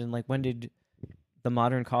around, and like when did the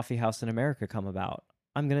modern coffee house in America come about?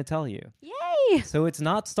 I'm going to tell you. Yay! So it's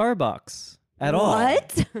not Starbucks at all.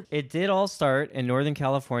 What? It did all start in Northern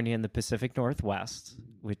California in the Pacific Northwest,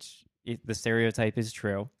 which the stereotype is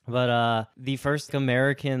true. But the first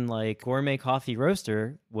American like gourmet coffee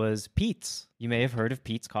roaster was Peet's. You may have heard of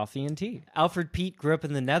Peet's Coffee and Tea. Alfred Peet grew up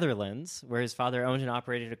in the Netherlands, where his father owned and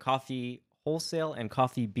operated a coffee wholesale and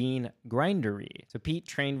coffee bean grindery. So Pete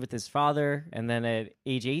trained with his father, and then at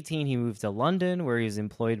age 18, he moved to London, where he was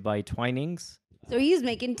employed by Twinings. So he's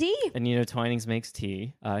making tea. And you know, Twinings makes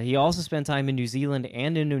tea. He also spent time in New Zealand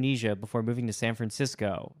and Indonesia before moving to San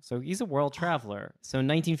Francisco. So he's a world traveler. So in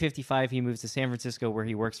 1955, he moves to San Francisco, where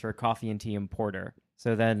he works for a coffee and tea importer.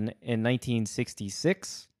 So then in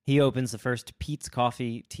 1966, he opens the first Peet's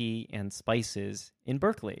Coffee, Tea, and Spices in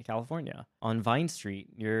Berkeley, California, on Vine Street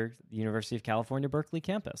near the University of California, Berkeley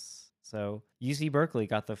campus. So UC Berkeley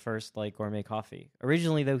got the first like gourmet coffee.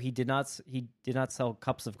 Originally, though, he did not sell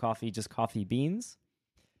cups of coffee, just coffee beans.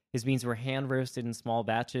 His beans were hand roasted in small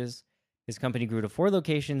batches. His company grew to 4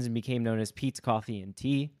 locations and became known as Peet's Coffee and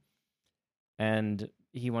Tea. And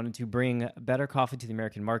he wanted to bring better coffee to the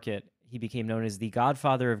American market. He became known as the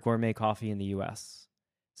godfather of gourmet coffee in the U.S.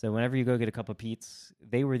 So whenever you go get a cup of Peet's,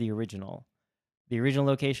 they were the original. The original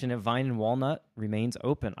location at Vine and Walnut remains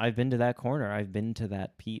open. I've been to that corner. I've been to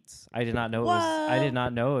that Peet's. I did not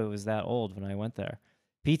know it was that old when I went there.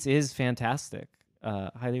 Peet's is fantastic.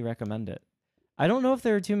 Highly recommend it. I don't know if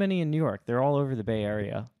there are too many in New York. They're all over the Bay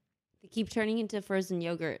Area. They keep turning into frozen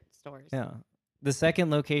yogurt stores. Yeah. The second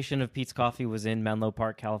location of Peet's Coffee was in Menlo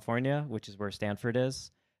Park, California, which is where Stanford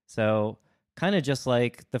is. So kind of just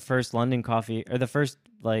like the first London coffee, or the first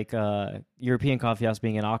like European coffee house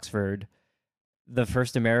being in Oxford, the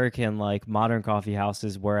first American like modern coffee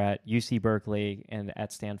houses were at UC Berkeley and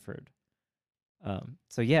at Stanford.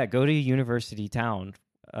 So yeah, go to University Town.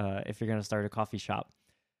 if you're gonna start a coffee shop.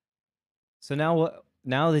 So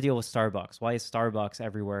now the deal with Starbucks. Why is Starbucks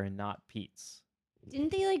everywhere and not Pete's?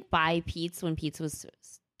 Didn't they like buy Pete's when Pete's was?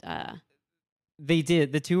 They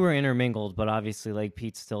did. The two were intermingled, but obviously, like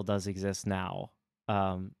Pete's still does exist now.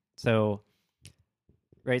 So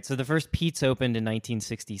the first Pete's opened in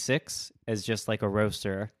 1966 as just like a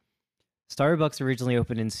roaster. Starbucks originally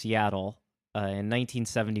opened in Seattle in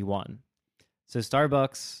 1971. So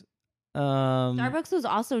Starbucks was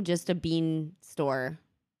also just a bean store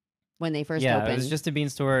when they first yeah, opened. it was just a bean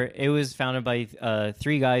store. It was founded by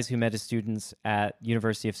three guys who met as students at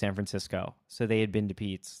University of San Francisco. So they had been to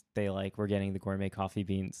Pete's. They were getting the gourmet coffee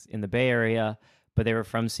beans in the Bay Area, but they were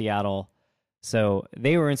from Seattle. So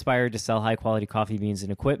they were inspired to sell high quality coffee beans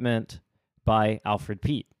and equipment by Alfred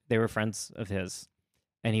Pete. They were friends of his.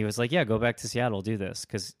 And he was like, yeah, go back to Seattle, do this.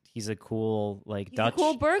 Because he's a cool, He's Dutch. a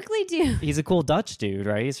cool Berkeley dude. He's a cool Dutch dude,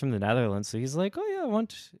 right? He's from the Netherlands. So he's like, oh, yeah,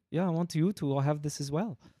 I want you to have this as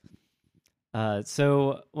well.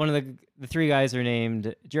 So one of the three guys are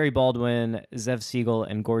named Jerry Baldwin, Zev Siegel,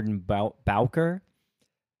 and Gordon Bowker.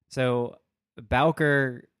 So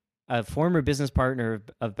Bowker, a former business partner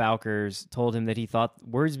of Bowker's, told him that he thought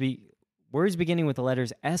words beginning with the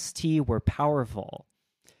letters ST were powerful.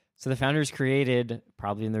 So the founders created,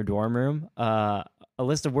 probably in their dorm room, a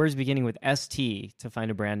list of words beginning with ST to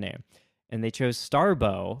find a brand name. And they chose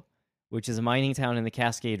Starbo, which is a mining town in the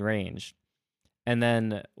Cascade Range. And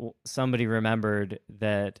then somebody remembered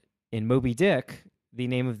that in Moby Dick, the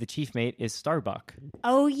name of the chief mate is Starbuck.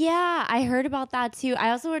 Oh, yeah. I heard about that, too.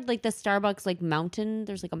 I also heard, the Starbucks, mountain.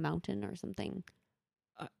 There's, a mountain or something.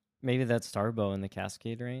 Maybe that's Starbo in the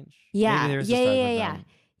Cascade Range? Yeah. Maybe there's a Starbuck down.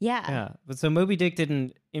 Yeah. But so Moby Dick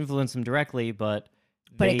didn't influence him directly, but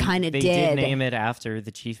it kind of They did. did name it after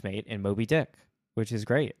the chief mate in Moby Dick, which is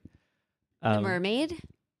great. The mermaid?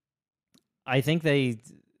 I think they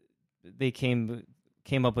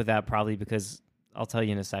came up with that probably because I'll tell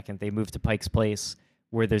you in a second. They moved to Pike's Place,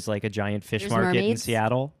 where there's a giant fish There's market in mermaids?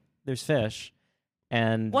 Seattle. There's fish,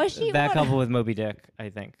 and Was she that one? coupled with Moby Dick, I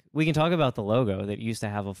think we can talk about the logo that used to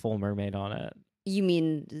have a full mermaid on it. You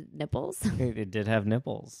mean nipples? It did have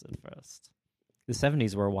nipples at first. The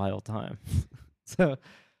 70s were a wild time. So,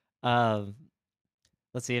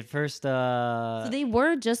 let's see. At first, So they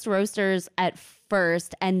were just roasters at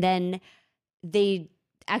first, and then they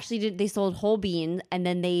they sold whole beans, and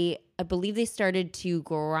then I believe they started to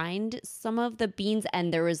grind some of the beans,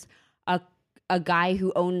 and there was a guy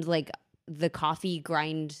who owned the coffee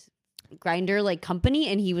grinder company,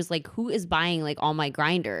 and he was like, who is buying all my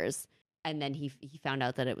grinders? And then he found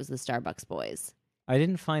out that it was the Starbucks boys. I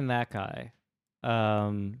didn't find that guy.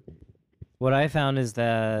 What I found is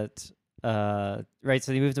that so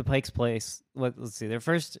they moved to Pike's Place. Let's see. They're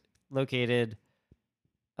first located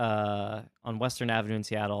on Western Avenue in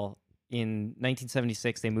Seattle. In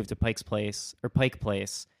 1976, they moved to Pike's Place or Pike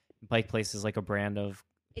Place. Pike Place is a brand of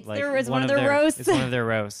It's one of their roasts. It's one of their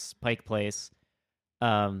roasts. Pike Place.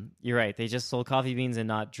 You're right. They just sold coffee beans and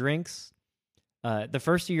not drinks. The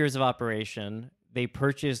first 2 years of operation, they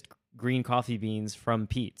purchased green coffee beans from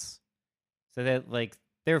Pete's. So that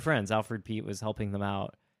they were friends. Alfred Pete was helping them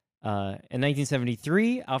out. In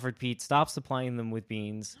 1973, Alfred Pete stopped supplying them with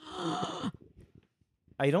beans.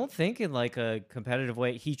 I don't think in a competitive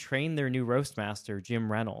way. He trained their new roast master,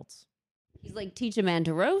 Jim Reynolds. He's teach a man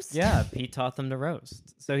to roast. Yeah, Pete taught them to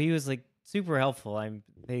roast. So he was super helpful.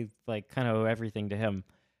 They kind of owe everything to him.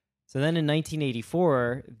 So then in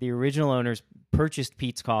 1984, the original owners purchased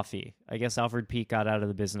Pete's Coffee. I guess Alfred Pete got out of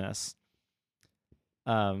the business.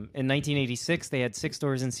 In 1986, they had 6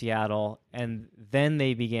 stores in Seattle, and then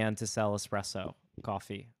they began to sell espresso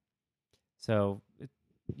coffee. So,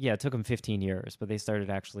 it took them 15 years, but they started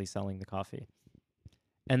actually selling the coffee.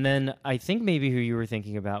 And then I think maybe who you were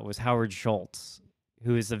thinking about was Howard Schultz,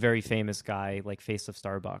 who is a very famous guy, face of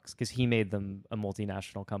Starbucks, because he made them a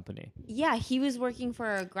multinational company. Yeah, he was working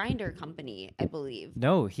for a grinder company, I believe.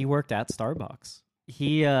 No, he worked at Starbucks.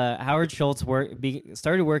 Howard Schultz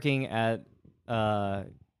started working at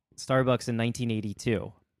Starbucks in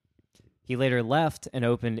 1982. He later left and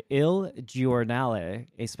opened Il Giornale,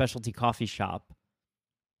 a specialty coffee shop.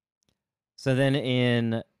 So then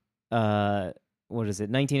in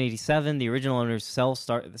 1987, the original owners sold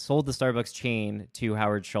the Starbucks chain to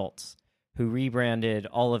Howard Schultz, who rebranded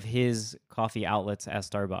all of his coffee outlets as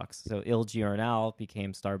Starbucks. So Il Giornale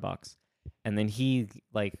became Starbucks, and then he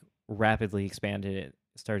rapidly expanded it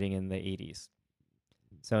starting in the 80s.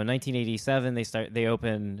 So in 1987, they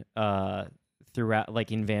opened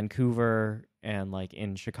throughout, in Vancouver and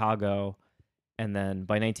in Chicago, and then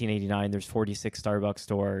by 1989, there's 46 Starbucks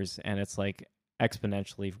stores, and it's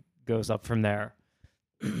exponentially goes up from there.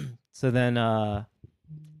 So then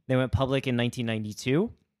they went public in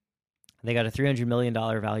 1992. They got a $300 million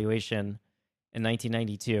valuation in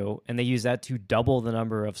 1992, and they used that to double the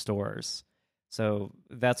number of stores. So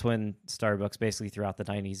that's when Starbucks basically throughout the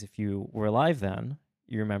 90s, if you were alive then,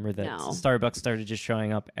 you remember that No. Starbucks started just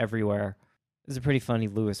showing up everywhere. It was a pretty funny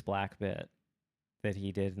Lewis Black bit that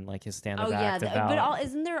he did in like his stand-up Oh yeah, act about. but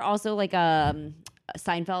isn't there also like a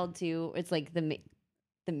Seinfeld too? It's like the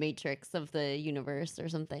Matrix of the universe or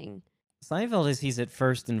something. Seinfeld is he's at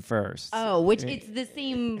first and first. Oh, which it's the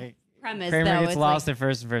same premise. Kramer though. gets It's lost like, at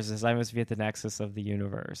first and first. I must be at the nexus of the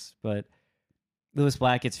universe. But Lewis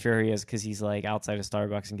Black gets furious because he's like outside of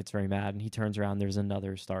Starbucks and gets very mad. And he turns around. There's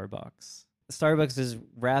another Starbucks. Starbucks'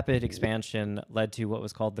 rapid expansion led to what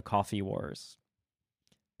was called the Coffee Wars.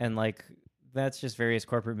 And like that's just various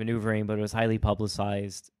corporate maneuvering, but it was highly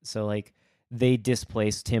publicized. So like they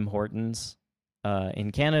displaced Tim Hortons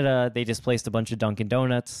in Canada. They displaced a bunch of Dunkin'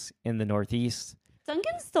 Donuts in the Northeast.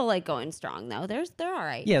 Dunkin's still like going strong though. They're all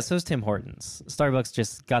right. Yeah, so is Tim Hortons. Starbucks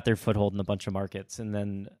just got their foothold in a bunch of markets. And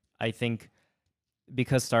then I think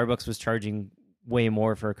because Starbucks was charging way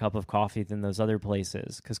more for a cup of coffee than those other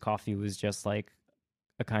places, because coffee was just like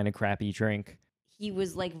a kind of crappy drink. He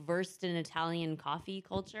was like versed in Italian coffee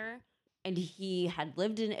culture, and he had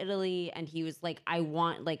lived in Italy, and he was like, I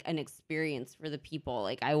want like an experience for the people.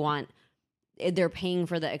 Like they're paying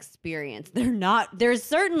for the experience. They're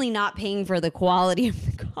certainly not paying for the quality of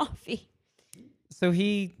the coffee. So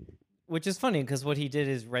which is funny because what he did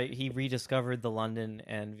is he rediscovered the London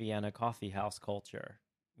and Vienna coffee house culture,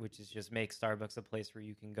 which is just make Starbucks a place where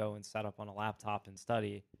you can go and set up on a laptop and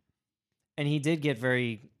study. And he did get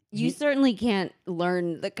You certainly can't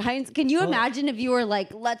learn the kinds. Can you imagine if you were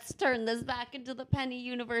like, let's turn this back into the Penny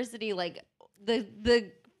University, like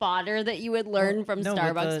the fodder that you would learn from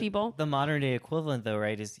Starbucks people? The modern day equivalent, though,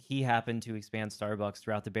 right, is he happened to expand Starbucks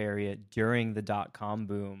throughout the Bay Area during the .com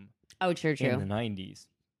boom. Oh, true. In the 90s.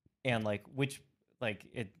 And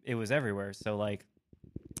it was everywhere. So like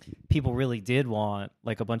people really did want,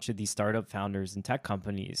 like a bunch of these startup founders and tech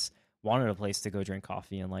companies wanted a place to go drink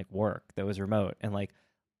coffee and like work that was remote. And like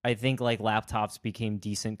I think like laptops became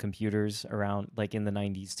decent computers around like in the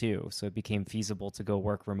 90s too. So it became feasible to go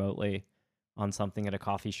work remotely on something at a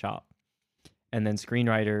coffee shop. And then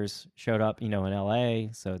screenwriters showed up, in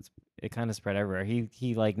LA. So it kind of spread everywhere.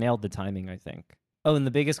 He like nailed the timing, I think. Oh, and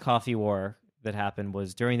the biggest coffee war that happened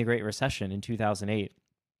was during the Great Recession in 2008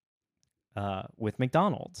 with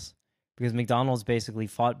McDonald's, because McDonald's basically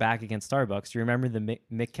fought back against Starbucks. Do you remember the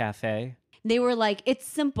McCafe? They were like, it's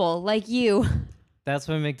simple, like you. That's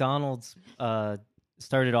when McDonald's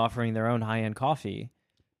started offering their own high-end coffee.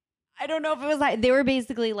 I don't know if it was like, they were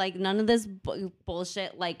basically like, none of this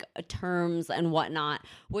bullshit, like terms and whatnot,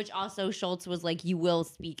 which also Schultz was like, you will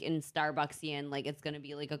speak in Starbucksian, like it's going to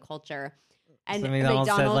be like a culture. And so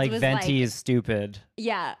McDonald's said like was venti like, is stupid.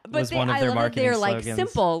 Yeah, but was one of their marketing they're like slogans.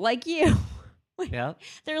 simple, like you. Yeah,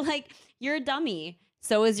 They're like, you're a dummy.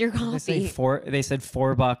 So is your coffee. They said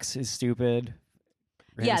 $4 is stupid.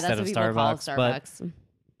 Yeah, instead that's of what people call Starbucks. But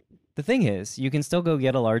the thing is, you can still go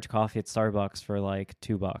get a large coffee at Starbucks for like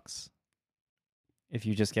 $2 if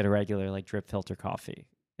you just get a regular like drip filter coffee.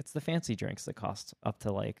 It's the fancy drinks that cost up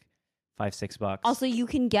to like $5-6. Also, you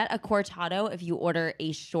can get a cortado if you order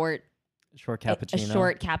a short cappuccino. A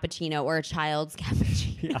short cappuccino or a child's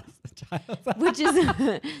cappuccino. Yeah, Which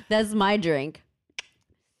is, that's my drink.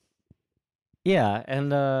 Yeah,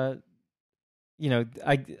 and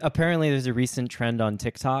apparently there's a recent trend on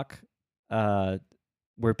TikTok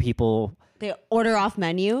where people They order off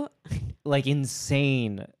menu. like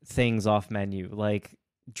insane things off menu, like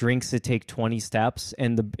drinks that take 20 steps,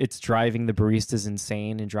 and it's driving the baristas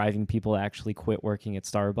insane and driving people to actually quit working at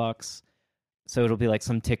Starbucks. So it'll be like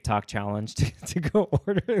some TikTok challenge to go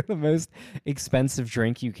order the most expensive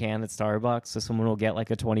drink you can at Starbucks. So someone will get like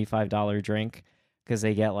a $25 drink because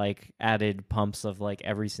they get like added pumps of like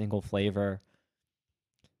every single flavor.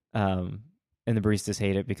 And the baristas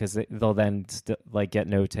hate it because they'll then like get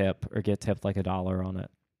no tip or get tipped like $1 on it.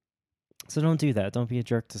 So don't do that. Don't be a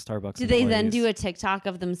jerk to Starbucks. Do they then do a TikTok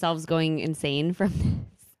of themselves going insane from this?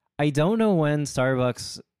 I don't know when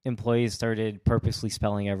Starbucks employees started purposely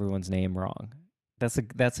spelling everyone's name wrong. That's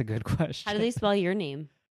a good question. How do they spell your name?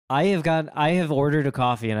 I have ordered a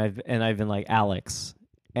coffee and I've been like Alex,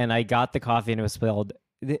 and I got the coffee and it was spelled.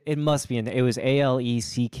 It must be it was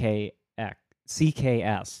ALECKS.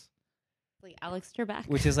 Like Alex Trebek.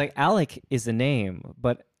 Which is like Alec is a name,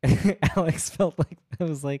 but Alex felt like I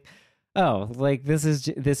was like, oh, like this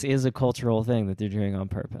is a cultural thing that they're doing on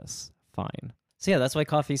purpose. Fine. So yeah, that's why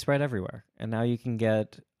coffee spread everywhere, and now you can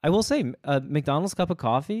get. I will say, a McDonald's cup of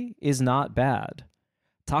coffee is not bad,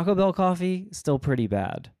 Taco Bell coffee, still pretty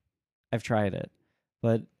bad. I've tried it.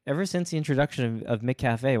 But ever since the introduction of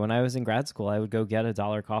McCafe, when I was in grad school, I would go get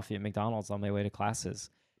 $1 coffee at McDonald's on my way to classes.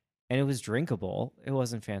 And it was drinkable. It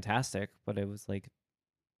wasn't fantastic, but it was like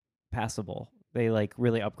passable. They like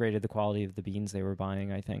really upgraded the quality of the beans they were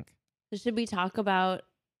buying, I think. So should we talk about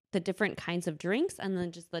the different kinds of drinks and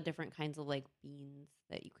then just the different kinds of like beans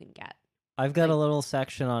that you can get? I've got a little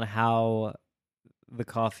section on how the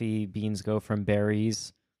coffee beans go from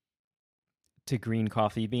berries to green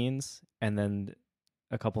coffee beans, and then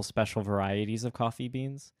a couple special varieties of coffee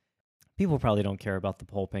beans. People probably don't care about the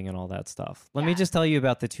pulping and all that stuff. Let me just tell you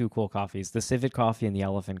about the two cool coffees, the Civet coffee and the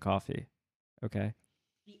Elephant coffee. Okay?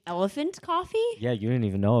 The elephant coffee? Yeah, you didn't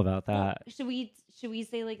even know about that. Well, should we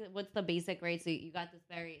say like what's the basic, right? So you got this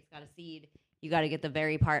berry, it's got a seed. You got to get the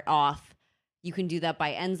berry part off. You can do that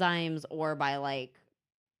by enzymes or by like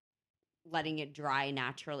letting it dry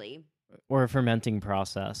naturally. Or a fermenting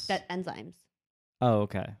process. That enzymes. Oh,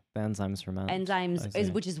 okay. The enzymes ferment. Enzymes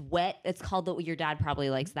is which is wet. It's called your dad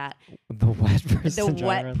probably likes that. The wet versus The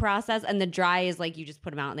dry wet process, and the dry is like you just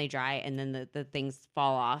put them out and they dry, and then the things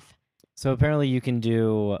fall off. So apparently you can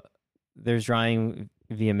do, there's drying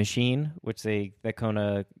via machine, which that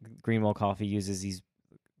Kona Greenwell Coffee uses these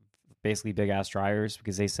basically big ass dryers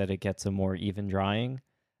because they said it gets a more even drying.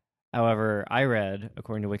 However, I read,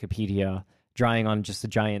 according to Wikipedia, drying on just a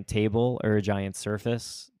giant table or a giant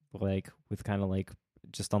surface, like with kind of like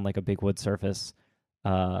just on like a big wood surface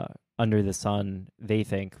under the sun, they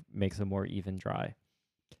think makes a more even dry.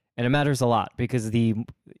 And it matters a lot because the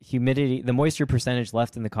humidity, the moisture percentage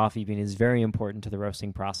left in the coffee bean is very important to the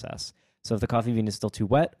roasting process. So if the coffee bean is still too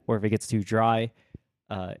wet or if it gets too dry,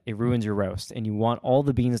 it ruins your roast. And you want all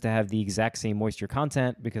the beans to have the exact same moisture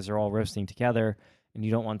content because they're all roasting together. And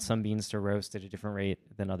you don't want some beans to roast at a different rate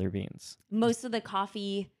than other beans. Most of the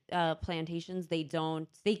coffee plantations, they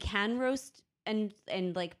can roast and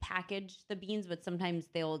like package the beans, but sometimes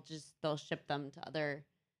they'll ship them to other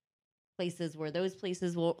places where those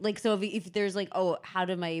places will like. So if there's like, oh, how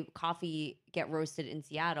did my coffee get roasted in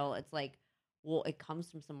Seattle? It's like, well, it comes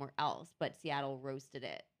from somewhere else, but Seattle roasted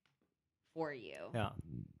it for you. Yeah.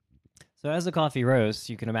 So as the coffee roasts,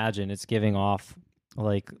 you can imagine it's giving off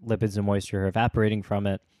like lipids and moisture evaporating from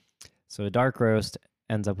it. So a dark roast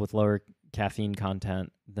ends up with lower caffeine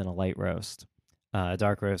content than a light roast. A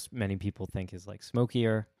dark roast, many people think is like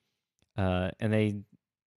smokier. I'll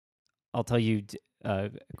tell you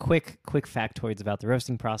quick factoids about the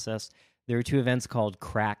roasting process. There are two events called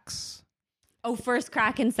cracks. Oh, first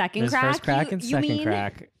crack and second There's crack? First crack and second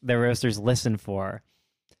crack. The roasters listen for.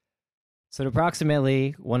 So at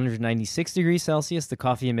approximately 196 degrees Celsius, the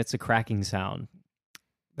coffee emits a cracking sound.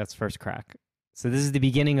 That's first crack. So this is the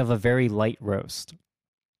beginning of a very light roast.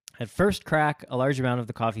 At first crack, a large amount of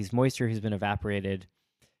the coffee's moisture has been evaporated,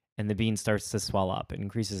 and the bean starts to swell up. It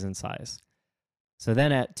increases in size. So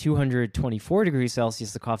then at 224 degrees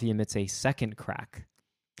Celsius, the coffee emits a second crack.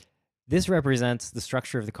 This represents the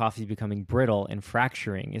structure of the coffee becoming brittle and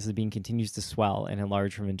fracturing as the bean continues to swell and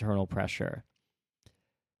enlarge from internal pressure.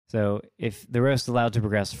 So if the roast is allowed to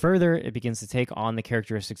progress further, it begins to take on the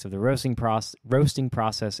characteristics of the roasting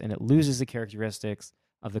process, and it loses the characteristics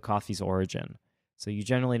of the coffee's origin. So you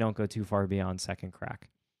generally don't go too far beyond second crack.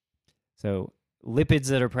 So lipids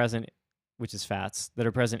that are present, which is fats, that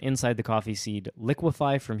are present inside the coffee seed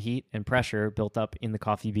liquefy from heat and pressure built up in the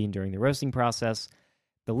coffee bean during the roasting process.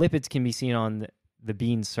 The lipids can be seen on the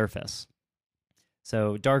bean's surface.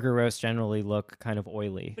 So darker roasts generally look kind of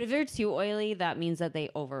oily. But if they're too oily, that means that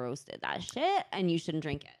they over roasted that shit and you shouldn't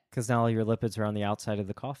drink it. Because now all your lipids are on the outside of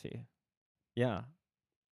the coffee. Yeah.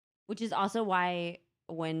 Which is also why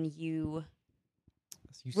when you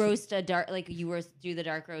roast a dark, like you do the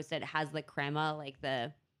dark roast, it has the crema, like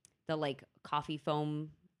the like coffee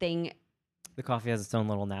foam thing. The coffee has its own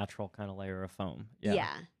little natural kind of layer of foam.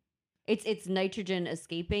 Yeah. It's nitrogen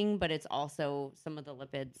escaping, but it's also some of the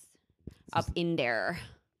lipids up in there.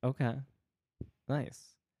 Okay. Nice.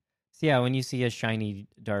 So yeah, when you see a shiny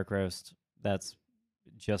dark roast, that's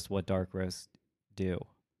just what dark roasts do.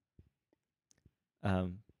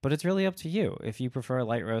 But it's really up to you. If you prefer a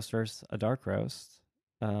light roast versus a dark roast,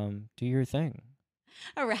 do your thing.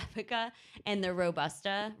 Arabica and the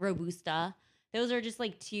Robusta, those are just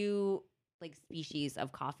like two like species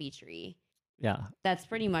of coffee tree. Yeah. That's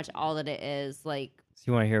pretty much all that it is. Like, so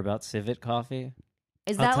you want to hear about civet coffee?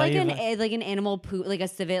 Is that like an animal poop, like a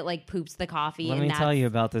civet like poops the coffee? Let me tell you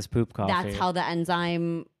about this poop coffee. That's how the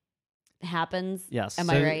enzyme happens? Yes. Am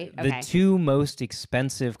I right? The two most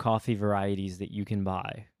expensive coffee varieties that you can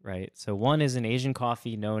buy, right? So one is an Asian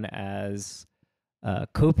coffee known as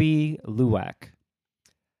Kopi Luwak.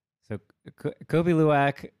 So Kopi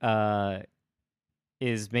Luwak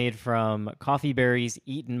is made from coffee berries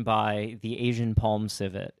eaten by the Asian palm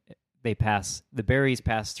civet. The berries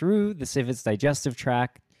pass through the civet's digestive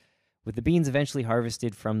tract, with the beans eventually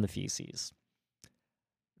harvested from the feces.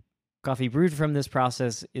 Coffee brewed from this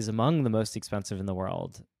process is among the most expensive in the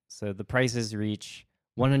world. So the prices reach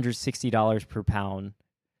 $160 per pound.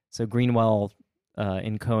 So Greenwell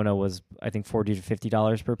in Kona was, I think, $40 to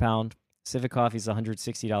 $50 per pound. Civet coffee is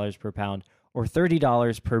 $160 per pound, or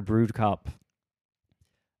 $30 per brewed cup.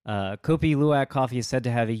 Kopi Luwak coffee is said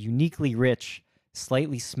to have a uniquely rich,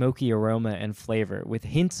 slightly smoky aroma and flavor, with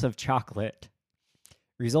hints of chocolate,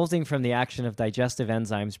 resulting from the action of digestive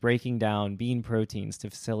enzymes breaking down bean proteins to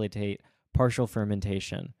facilitate partial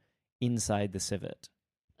fermentation inside the civet.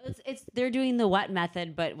 They're doing the wet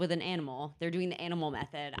method, but with an animal. They're doing the animal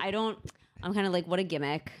method. I'm kind of like, what a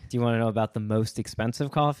gimmick. Do you want to know about the most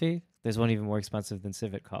expensive coffee? There's one even more expensive than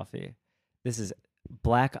civet coffee. This is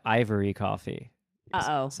black ivory coffee.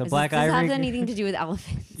 Uh-oh. So Does black this ivory have anything to do with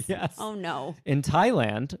elephants? Yes. Oh, no. In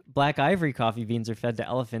Thailand, black ivory coffee beans are fed to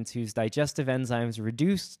elephants whose digestive enzymes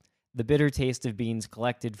reduce the bitter taste of beans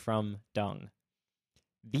collected from dung.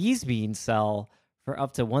 These beans sell for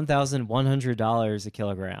up to $1,100 a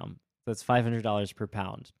kilogram. That's $500 per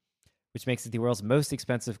pound, which makes it the world's most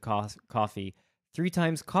expensive coffee, 3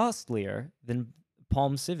 times costlier than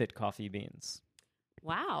palm civet coffee beans.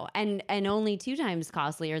 Wow. And only 2 times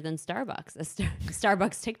costlier than Starbucks, a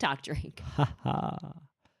Starbucks TikTok drink.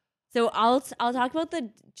 So I'll talk about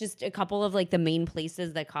just a couple of like the main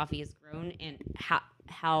places that coffee is grown and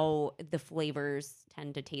how the flavors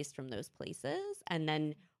tend to taste from those places, and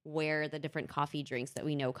then where the different coffee drinks that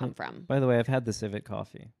we know come from. By the way, I've had the civet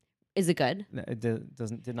coffee. Is it good? No, it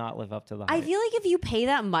did not live up to the hype. I feel like if you pay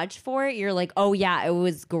that much for it, you're like, oh yeah, it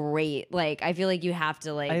was great. Like I feel like you have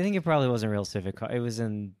to like. I think it probably wasn't real civet coffee. It was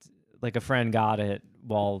in like a friend got it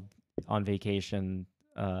while on vacation.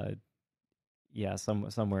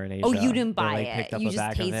 Somewhere in Asia. Oh, you didn't buy they, it. Picked up you a just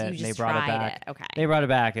bag tasted. of it, You and just they brought tried it back. it. Okay. They brought it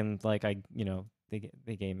back, and like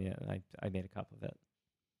they gave me it. I made a cup of it.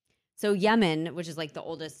 So Yemen, which is like the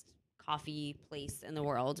oldest coffee place in the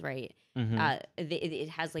world, right? Mm-hmm. It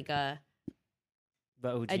has like a The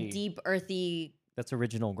OG. a deep earthy. That's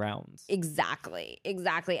original grounds. Exactly,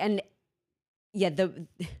 and yeah, the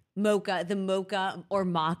mocha or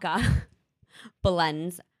maca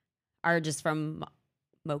blends are just from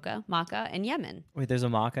Makkah, and Yemen. Wait, there's a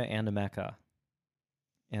Makkah and a Mecca.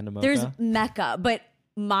 And a Mocha? There's Mecca, but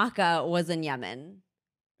Makkah was in Yemen.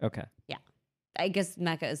 Okay. Yeah. I guess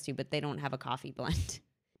Mecca is too, but they don't have a coffee blend.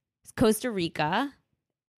 It's Costa Rica.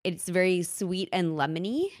 It's very sweet and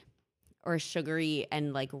lemony, or sugary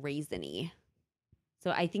and like raisiny.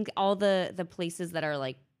 So I think all the places that are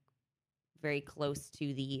like very close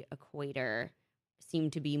to the equator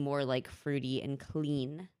seem to be more like fruity and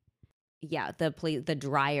clean. Yeah, the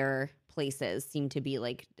drier places seem to be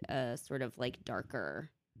like sort of like darker,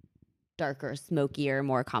 smokier,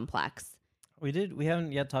 more complex. We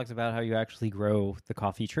haven't yet talked about how you actually grow the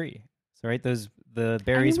coffee tree. So right, the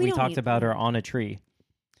berries we talked about are on a tree.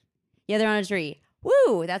 Yeah, they're on a tree.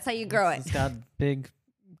 Woo! That's how you grow it. It's got big,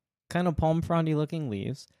 kind of palm frondy looking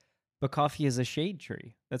leaves, but coffee is a shade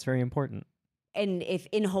tree. That's very important. And if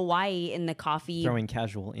in Hawaii, in the coffee, Throwing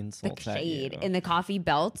casual insults the at shade you. in the coffee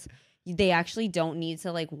belt, they actually don't need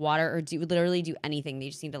to like water or literally do anything. They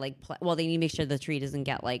just need to like they need to make sure the tree doesn't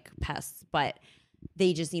get like pests, but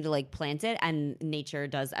they just need to like plant it, and nature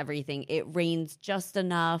does everything. It rains just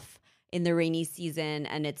enough in the rainy season,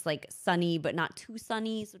 and it's like sunny but not too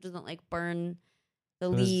sunny, so it doesn't like burn the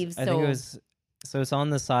leaves. I think it was. So it's on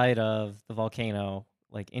the side of the volcano,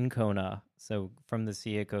 like in Kona. So from the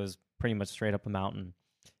sea, it goes pretty much straight up a mountain,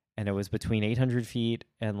 and it was between 800 feet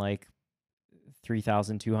and like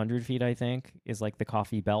 3,200 feet, I think, is like the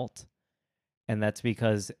coffee belt. And that's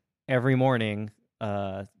because every morning,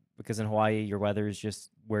 because in Hawaii, your weather is just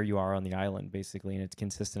where you are on the island, basically, and it's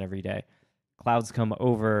consistent every day. Clouds come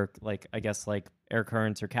over, like, I guess, like air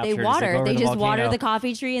currents or captures. They water. They just water the the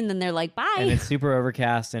coffee tree, and then they're like, bye. And it's super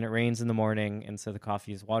overcast, and it rains in the morning, and so the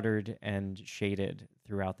coffee is watered and shaded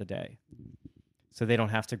throughout the day. So they don't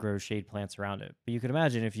have to grow shade plants around it. But you could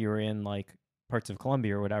imagine if you were in, like, parts of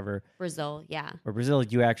Colombia or whatever, Brazil, yeah. or Brazil,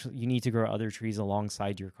 you need to grow other trees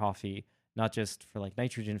alongside your coffee, not just for like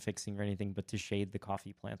nitrogen fixing or anything, but to shade the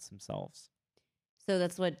coffee plants themselves. So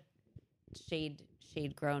that's what shade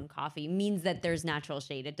grown coffee means, that there's natural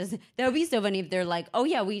shade. It doesn't. That would be so funny if they're like, oh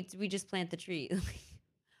yeah, we just plant the tree,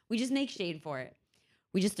 we just make shade for it.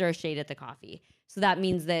 We just throw shade at the coffee. So that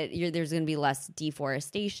means that there's going to be less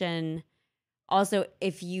deforestation. Also,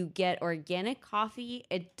 if you get organic coffee,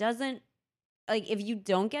 it doesn't like if you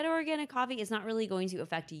don't get organic coffee, it's not really going to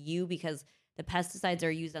affect you because the pesticides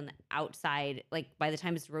are used on the outside. Like by the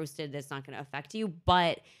time it's roasted, it's not going to affect you.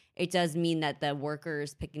 But it does mean that the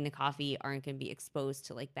workers picking the coffee aren't going to be exposed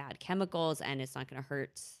to like bad chemicals, and it's not going to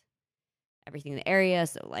hurt everything in the area.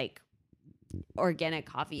 So like organic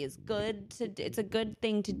coffee is good. It's a good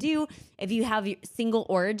thing to do. If you have your single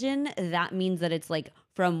origin, that means that it's like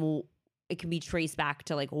it can be traced back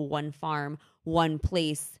to like one farm, one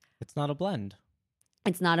place. It's not a blend.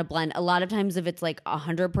 It's not a blend. A lot of times if it's like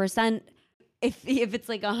 100%, if it's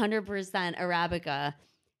like 100% Arabica,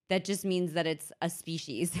 that just means that it's a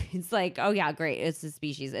species. It's like, oh yeah, great. It's a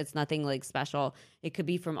species. It's nothing like special. It could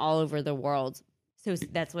be from all over the world. So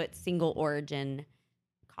that's what single origin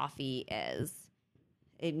coffee is.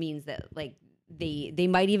 It means that like they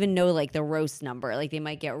might even know like the roast number. Like they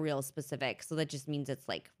might get real specific. So that just means it's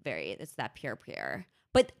like it's that pure.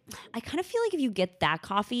 But I kind of feel like if you get that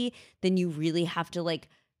coffee, then you really have to like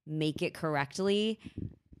make it correctly.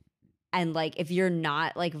 And like if you're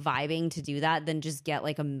not like vibing to do that, then just get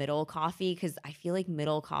like a middle coffee, because I feel like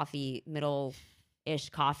middle-ish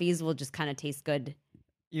coffees will just kind of taste good.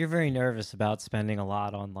 You're very nervous about spending a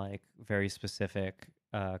lot on like very specific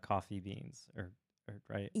coffee beans, or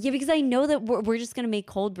right? Yeah, because I know that we're just gonna make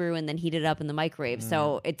cold brew and then heat it up in the microwave.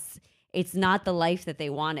 So it's not the life that they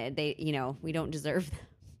wanted. We don't deserve that.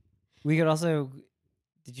 We could also.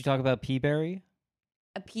 Did you talk about pea berry?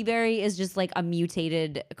 A pea berry is just like a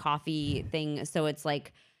mutated coffee thing. So it's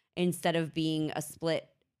like instead of being a split,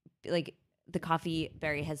 like the coffee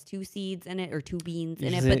berry has 2 seeds in it or 2 beans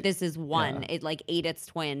in it, but this is one. Yeah. It like ate its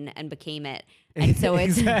twin and became it. And so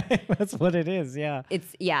it's that's what it is. Yeah.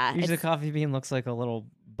 Usually a coffee bean looks like a little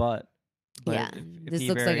butt. But yeah. This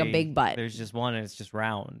looks like a big butt. There's just one and it's just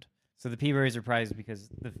round. So the pea berries are prized because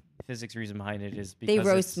the physics reason behind it is because they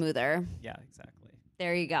roast smoother. Yeah, exactly.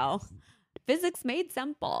 There you go. Physics made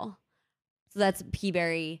simple. So that's pea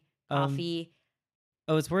berry coffee.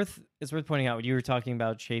 It's worth pointing out what you were talking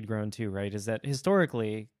about shade grown too, right? Is that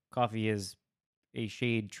historically coffee is a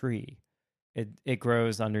shade tree. It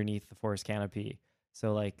grows underneath the forest canopy.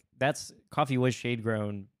 So like coffee was shade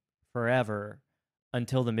grown forever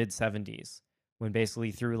until the mid 70s, when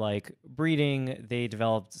basically through like breeding they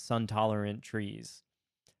developed sun tolerant trees.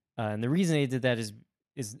 And the reason they did that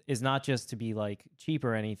is not just to be like cheap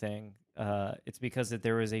or anything. It's because that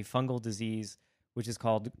there was a fungal disease which is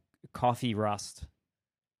called coffee rust.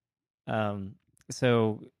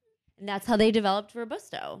 So and that's how they developed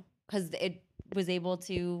Robusto, because it was able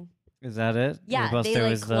to. Is that it? Yeah, Robusto they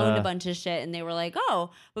like cloned a bunch of shit, and they were like,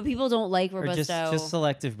 "Oh, but people don't like Robusto." Or just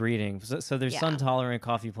selective breeding. So there's sun tolerant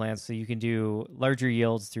coffee plants, so you can do larger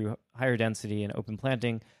yields through higher density and open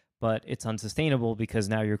planting. But it's unsustainable because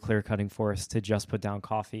now you're clear cutting forests to just put down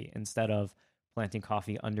coffee instead of planting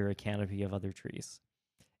coffee under a canopy of other trees.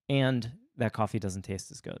 And that coffee doesn't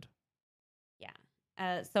taste as good.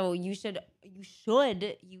 Yeah. So you should,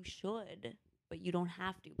 but you don't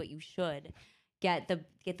have to, but you should get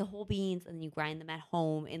the whole beans, and then you grind them at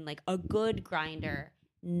home in like a good grinder,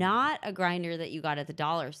 not a grinder that you got at the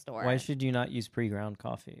dollar store. Why should you not use pre-ground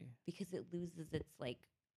coffee? Because it loses its like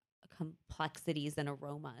complexities and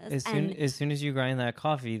aromas. As soon as you grind that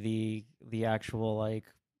coffee, the actual like,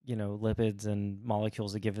 lipids and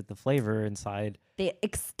molecules that give it the flavor inside, they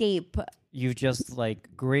escape. You've just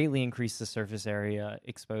like greatly increased the surface area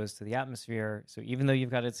exposed to the atmosphere. So even though you've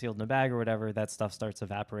got it sealed in a bag or whatever, that stuff starts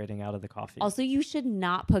evaporating out of the coffee. Also, you should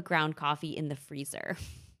not put ground coffee in the freezer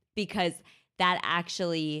because that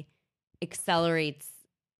actually accelerates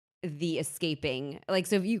the escaping. Like,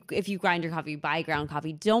 so if you grind your coffee, buy ground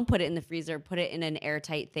coffee, don't put it in the freezer, put it in an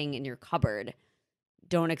airtight thing in your cupboard.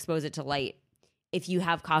 Don't expose it to light. If you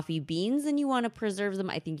have coffee beans and you want to preserve them,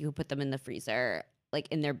 I think you can put them in the freezer, like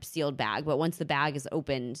in their sealed bag. But once the bag is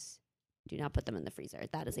opened, do not put them in the freezer.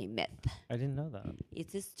 That is a myth. I didn't know that.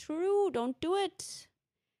 It is true. Don't do it.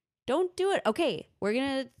 Don't do it. Okay, we're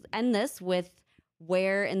going to end this with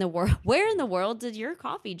where in the world did your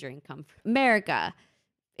coffee drink come from? America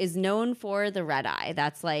is known for the red eye.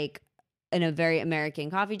 That's like a very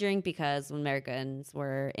American coffee drink, because when Americans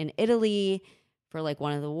were in Italy for like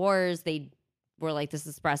one of the wars, they were like, this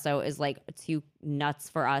espresso is like too nuts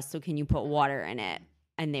for us, so can you put water in it?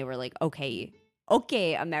 And they were like, okay,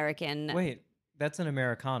 American. Wait, that's an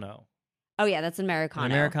Americano. Oh yeah, that's an Americano.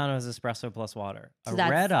 An Americano is espresso plus water. So a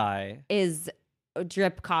red eye is a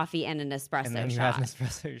drip coffee and an espresso and then you shot. have an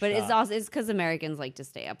espresso but shot. it's because Americans like to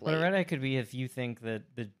stay up late. But a red eye could be if you think that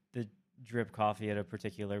the drip coffee at a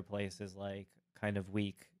particular place is like kind of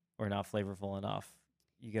weak or not flavorful enough.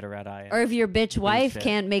 You get a red eye. Or if your bitch wife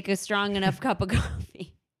can't make a strong enough cup of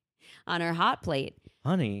coffee on her hot plate.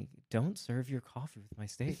 honey, don't serve your coffee with my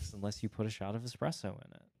steaks unless you put a shot of espresso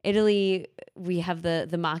in it. Italy, we have the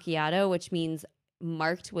macchiato, which means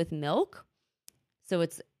marked with milk. So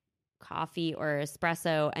it's coffee or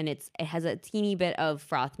espresso, and it has a teeny bit of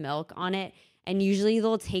froth milk on it. And usually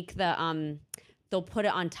they'll take they'll put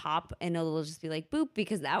it on top, and it'll just be like boop,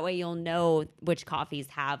 because that way you'll know which coffees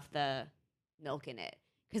have the milk in it,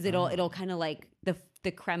 because it'll kind of like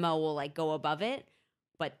the crema will like go above it,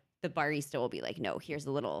 but the barista will be like, no, here's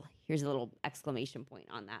a little exclamation point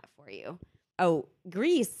on that for you. Oh,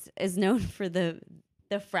 Greece is known for the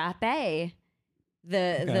frappe,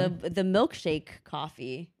 the milkshake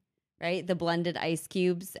coffee, right? The blended ice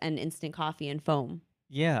cubes and instant coffee and foam.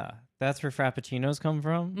 Yeah, that's where frappuccinos come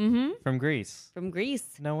from? Mm-hmm. From Greece. From Greece.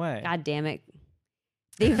 No way. God damn it.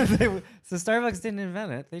 So Starbucks didn't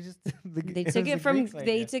invent it. They just They took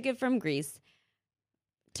it from Greece.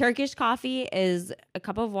 Turkish coffee is a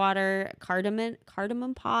cup of water,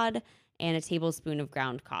 cardamom pod, and a tablespoon of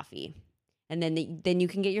ground coffee. And then you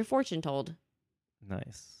can get your fortune told.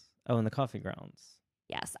 Nice. Oh, and the coffee grounds.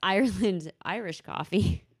 Yes, Ireland, Irish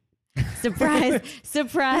coffee. Surprise,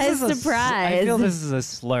 surprise, This is surprise. I feel this is a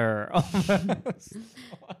slur. Almost.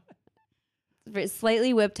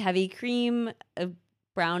 Slightly whipped heavy cream,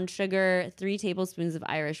 brown sugar, 3 tablespoons of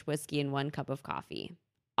Irish whiskey, and 1 cup of coffee.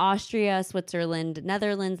 Austria, Switzerland,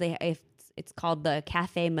 Netherlands, it's called the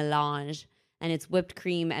Café Melange, and it's whipped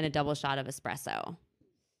cream and a double shot of espresso.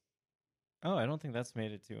 Oh, I don't think that's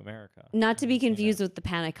made it to America. Not to be I haven't seen confused that. with the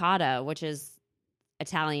panna cotta, which is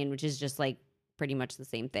Italian, which is just like pretty much the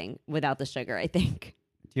same thing without the sugar, I think.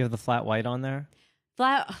 Do you have the flat white on there?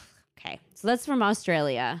 Okay, so that's from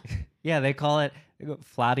Australia. Yeah, they call it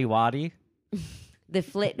flatty waddy. The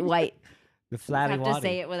flit white. The You flatty have waddy. to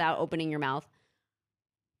say it without opening your mouth.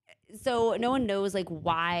 So no one knows like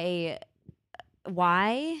why,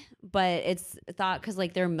 but it's thought because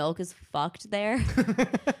like their milk is fucked there,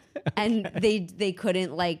 and they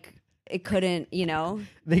couldn't like it couldn't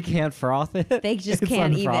They can't froth it. They just It's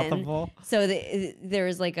can't even. unfrothable. So there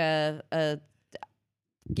was like a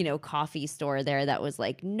coffee store there that was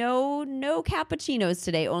like no cappuccinos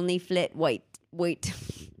today, only flit white.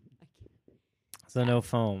 So no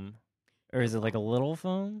foam, or is it like a little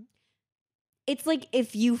foam? It's like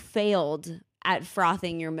if you failed at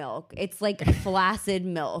frothing your milk, it's like flaccid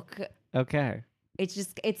milk. Okay. It's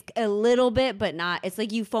a little bit, but not. It's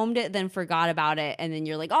like you foamed it, then forgot about it, and then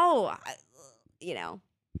you're like,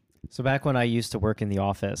 So back when I used to work in the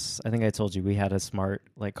office, I think I told you we had a smart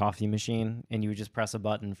like coffee machine, and you would just press a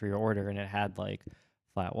button for your order, and it had like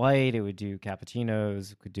flat white. It would do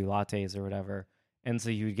cappuccinos, it could do lattes or whatever. And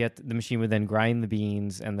so you would the machine would then grind the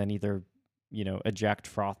beans and then either eject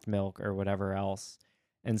frothed milk or whatever else.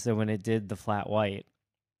 And so when it did the flat white,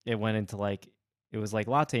 it went into it was like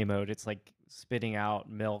latte mode. It's like spitting out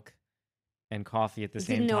milk and coffee at the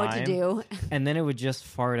same time. Didn't know what to do. And then it would just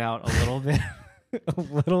fart out a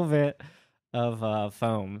little bit of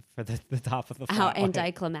foam for the top of the flat How white.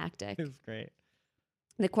 anticlimactic. It was great.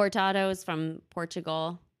 The cortado is from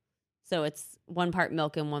Portugal, so it's 1 part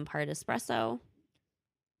milk and 1 part espresso.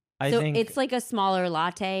 I So think it's like a smaller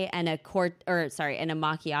latte, and a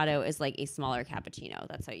macchiato is like a smaller cappuccino.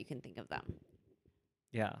 That's how you can think of them.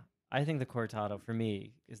 yeah. I think the cortado for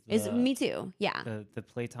me is Me too. Yeah. the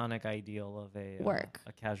platonic ideal of a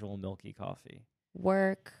casual milky coffee.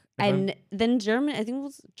 Work. If I'm- And then Germany, I think it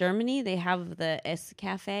was Germany, they have the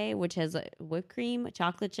Escafe, which has whipped cream,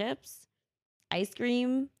 chocolate chips, ice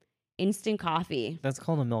cream, instant coffee. That's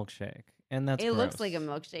called a milkshake, and that's It looks gross. like a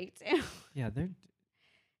milkshake too. Yeah,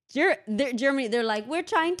 Germany, they're like, we're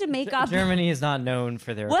trying to make up. Germany is not known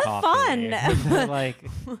for their What coffee. fun! They're like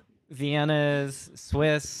Vienna's,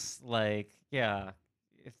 Swiss,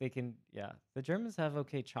 if they can, the Germans have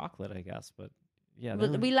okay chocolate, I guess, but they're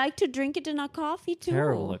We like to drink it in our coffee too.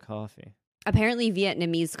 terrible at coffee. Apparently,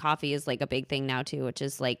 Vietnamese coffee is like a big thing now too, which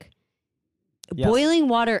is like Yes. boiling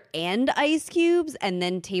water and ice cubes, and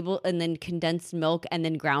then condensed milk, and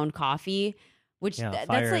then ground coffee. Which Yeah, that's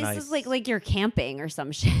fire like and this is ice. like you're camping or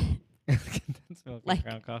some shit. Condensed milk Like- and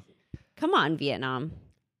ground coffee. Come on, Vietnam.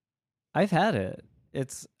 I've had it.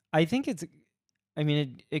 I think it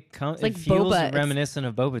like feels boba. It's- reminiscent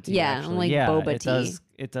of boba tea. Yeah, actually. like yeah, boba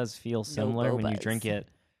it does feel similar when you bobas. drink it.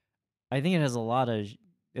 I think it has a lot of,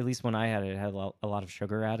 at least when I had it, had a lot of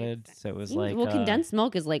sugar added. So it was like Condensed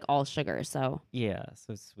milk is like all sugar, so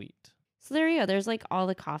so it's sweet. there you go. There's like all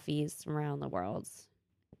the coffees from around the world.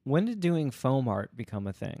 When did doing foam art become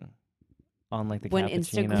a thing? On like the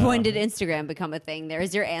cappuccino? When did Instagram become a thing?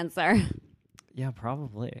 There's your answer. Yeah,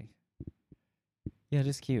 probably. Yeah, it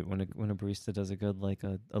is cute when a barista does a good like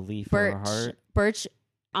a leaf or a heart. Birch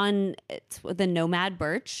on the Nomad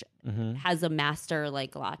Birch Mm-hmm. has a master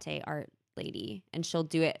like latte art lady, and she'll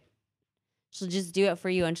do it. She'll just do it for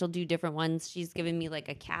you, and she'll do different ones. She's given me like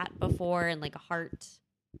a cat before and like a heart.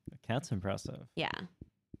 The cat's impressive. Yeah,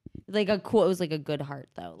 like a cool. It was like a good heart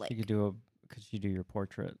though. Like Could you do your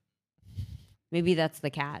portrait? maybe that's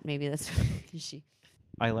the cat. Maybe that's she.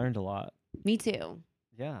 I learned a lot. Me too.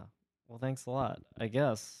 Yeah. Well, thanks a lot. I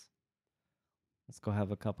guess. Let's go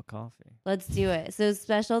have a cup of coffee. Let's do it. So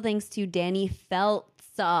special thanks to Danny Feltz.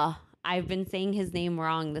 I've been saying his name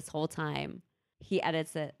wrong this whole time. He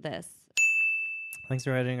edits this. Thanks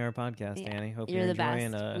for editing our podcast, Yeah. Danny. Hope You're you're the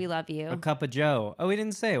enjoying best. We love you. a cup of Joe. Oh, we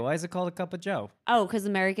didn't say. Why is it called a cup of Joe? Oh, because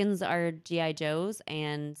Americans are G.I. Joes,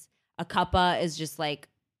 and a cuppa is just like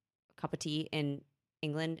a cup of tea in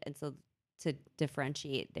England. And so to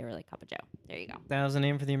differentiate, they were like cup of Joe. There you go. That was a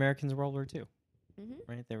name for the Americans in World War II, Mhm.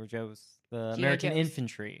 right? They were Joes. The G.I. American Joes.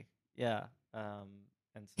 infantry. Yeah.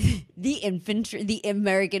 And so, The infantry, the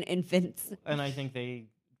American infants. and I think they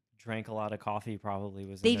drank a lot of coffee. Probably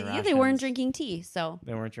was They in their they weren't rations. drinking tea, so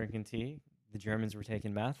They weren't drinking tea. The Germans were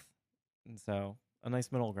taking meth, and so a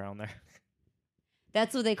nice middle ground there.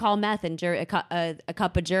 that's what they call meth and a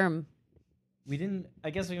cup of germ. We didn't.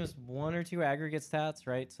 I guess we missed one or two aggregate stats,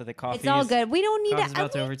 right? So the coffee. It's all good. We don't need Coffee's to.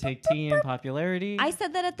 about to overtake tea in popularity. I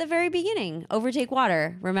said that at the very beginning. Overtake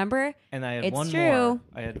water. Remember? And I had It's one true. more.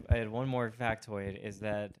 I had one more factoid is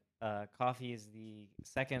that coffee is the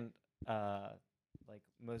second like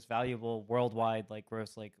most valuable worldwide like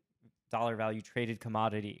gross like dollar value traded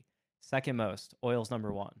commodity. Second most. Oil's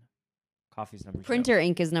number one. Coffee's number Printer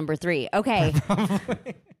ink is number 3. Okay. two.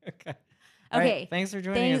 Probably. Okay. All right, Okay. thanks for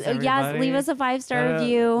joining us. Everybody. Yes, leave us a 5-star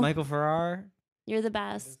review. Michael Farrar. You're the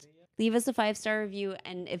best. Leave us a 5-star review,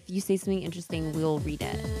 and if you say something interesting, we'll read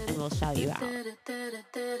it and we'll shout you out.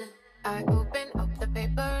 I open up the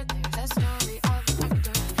paper,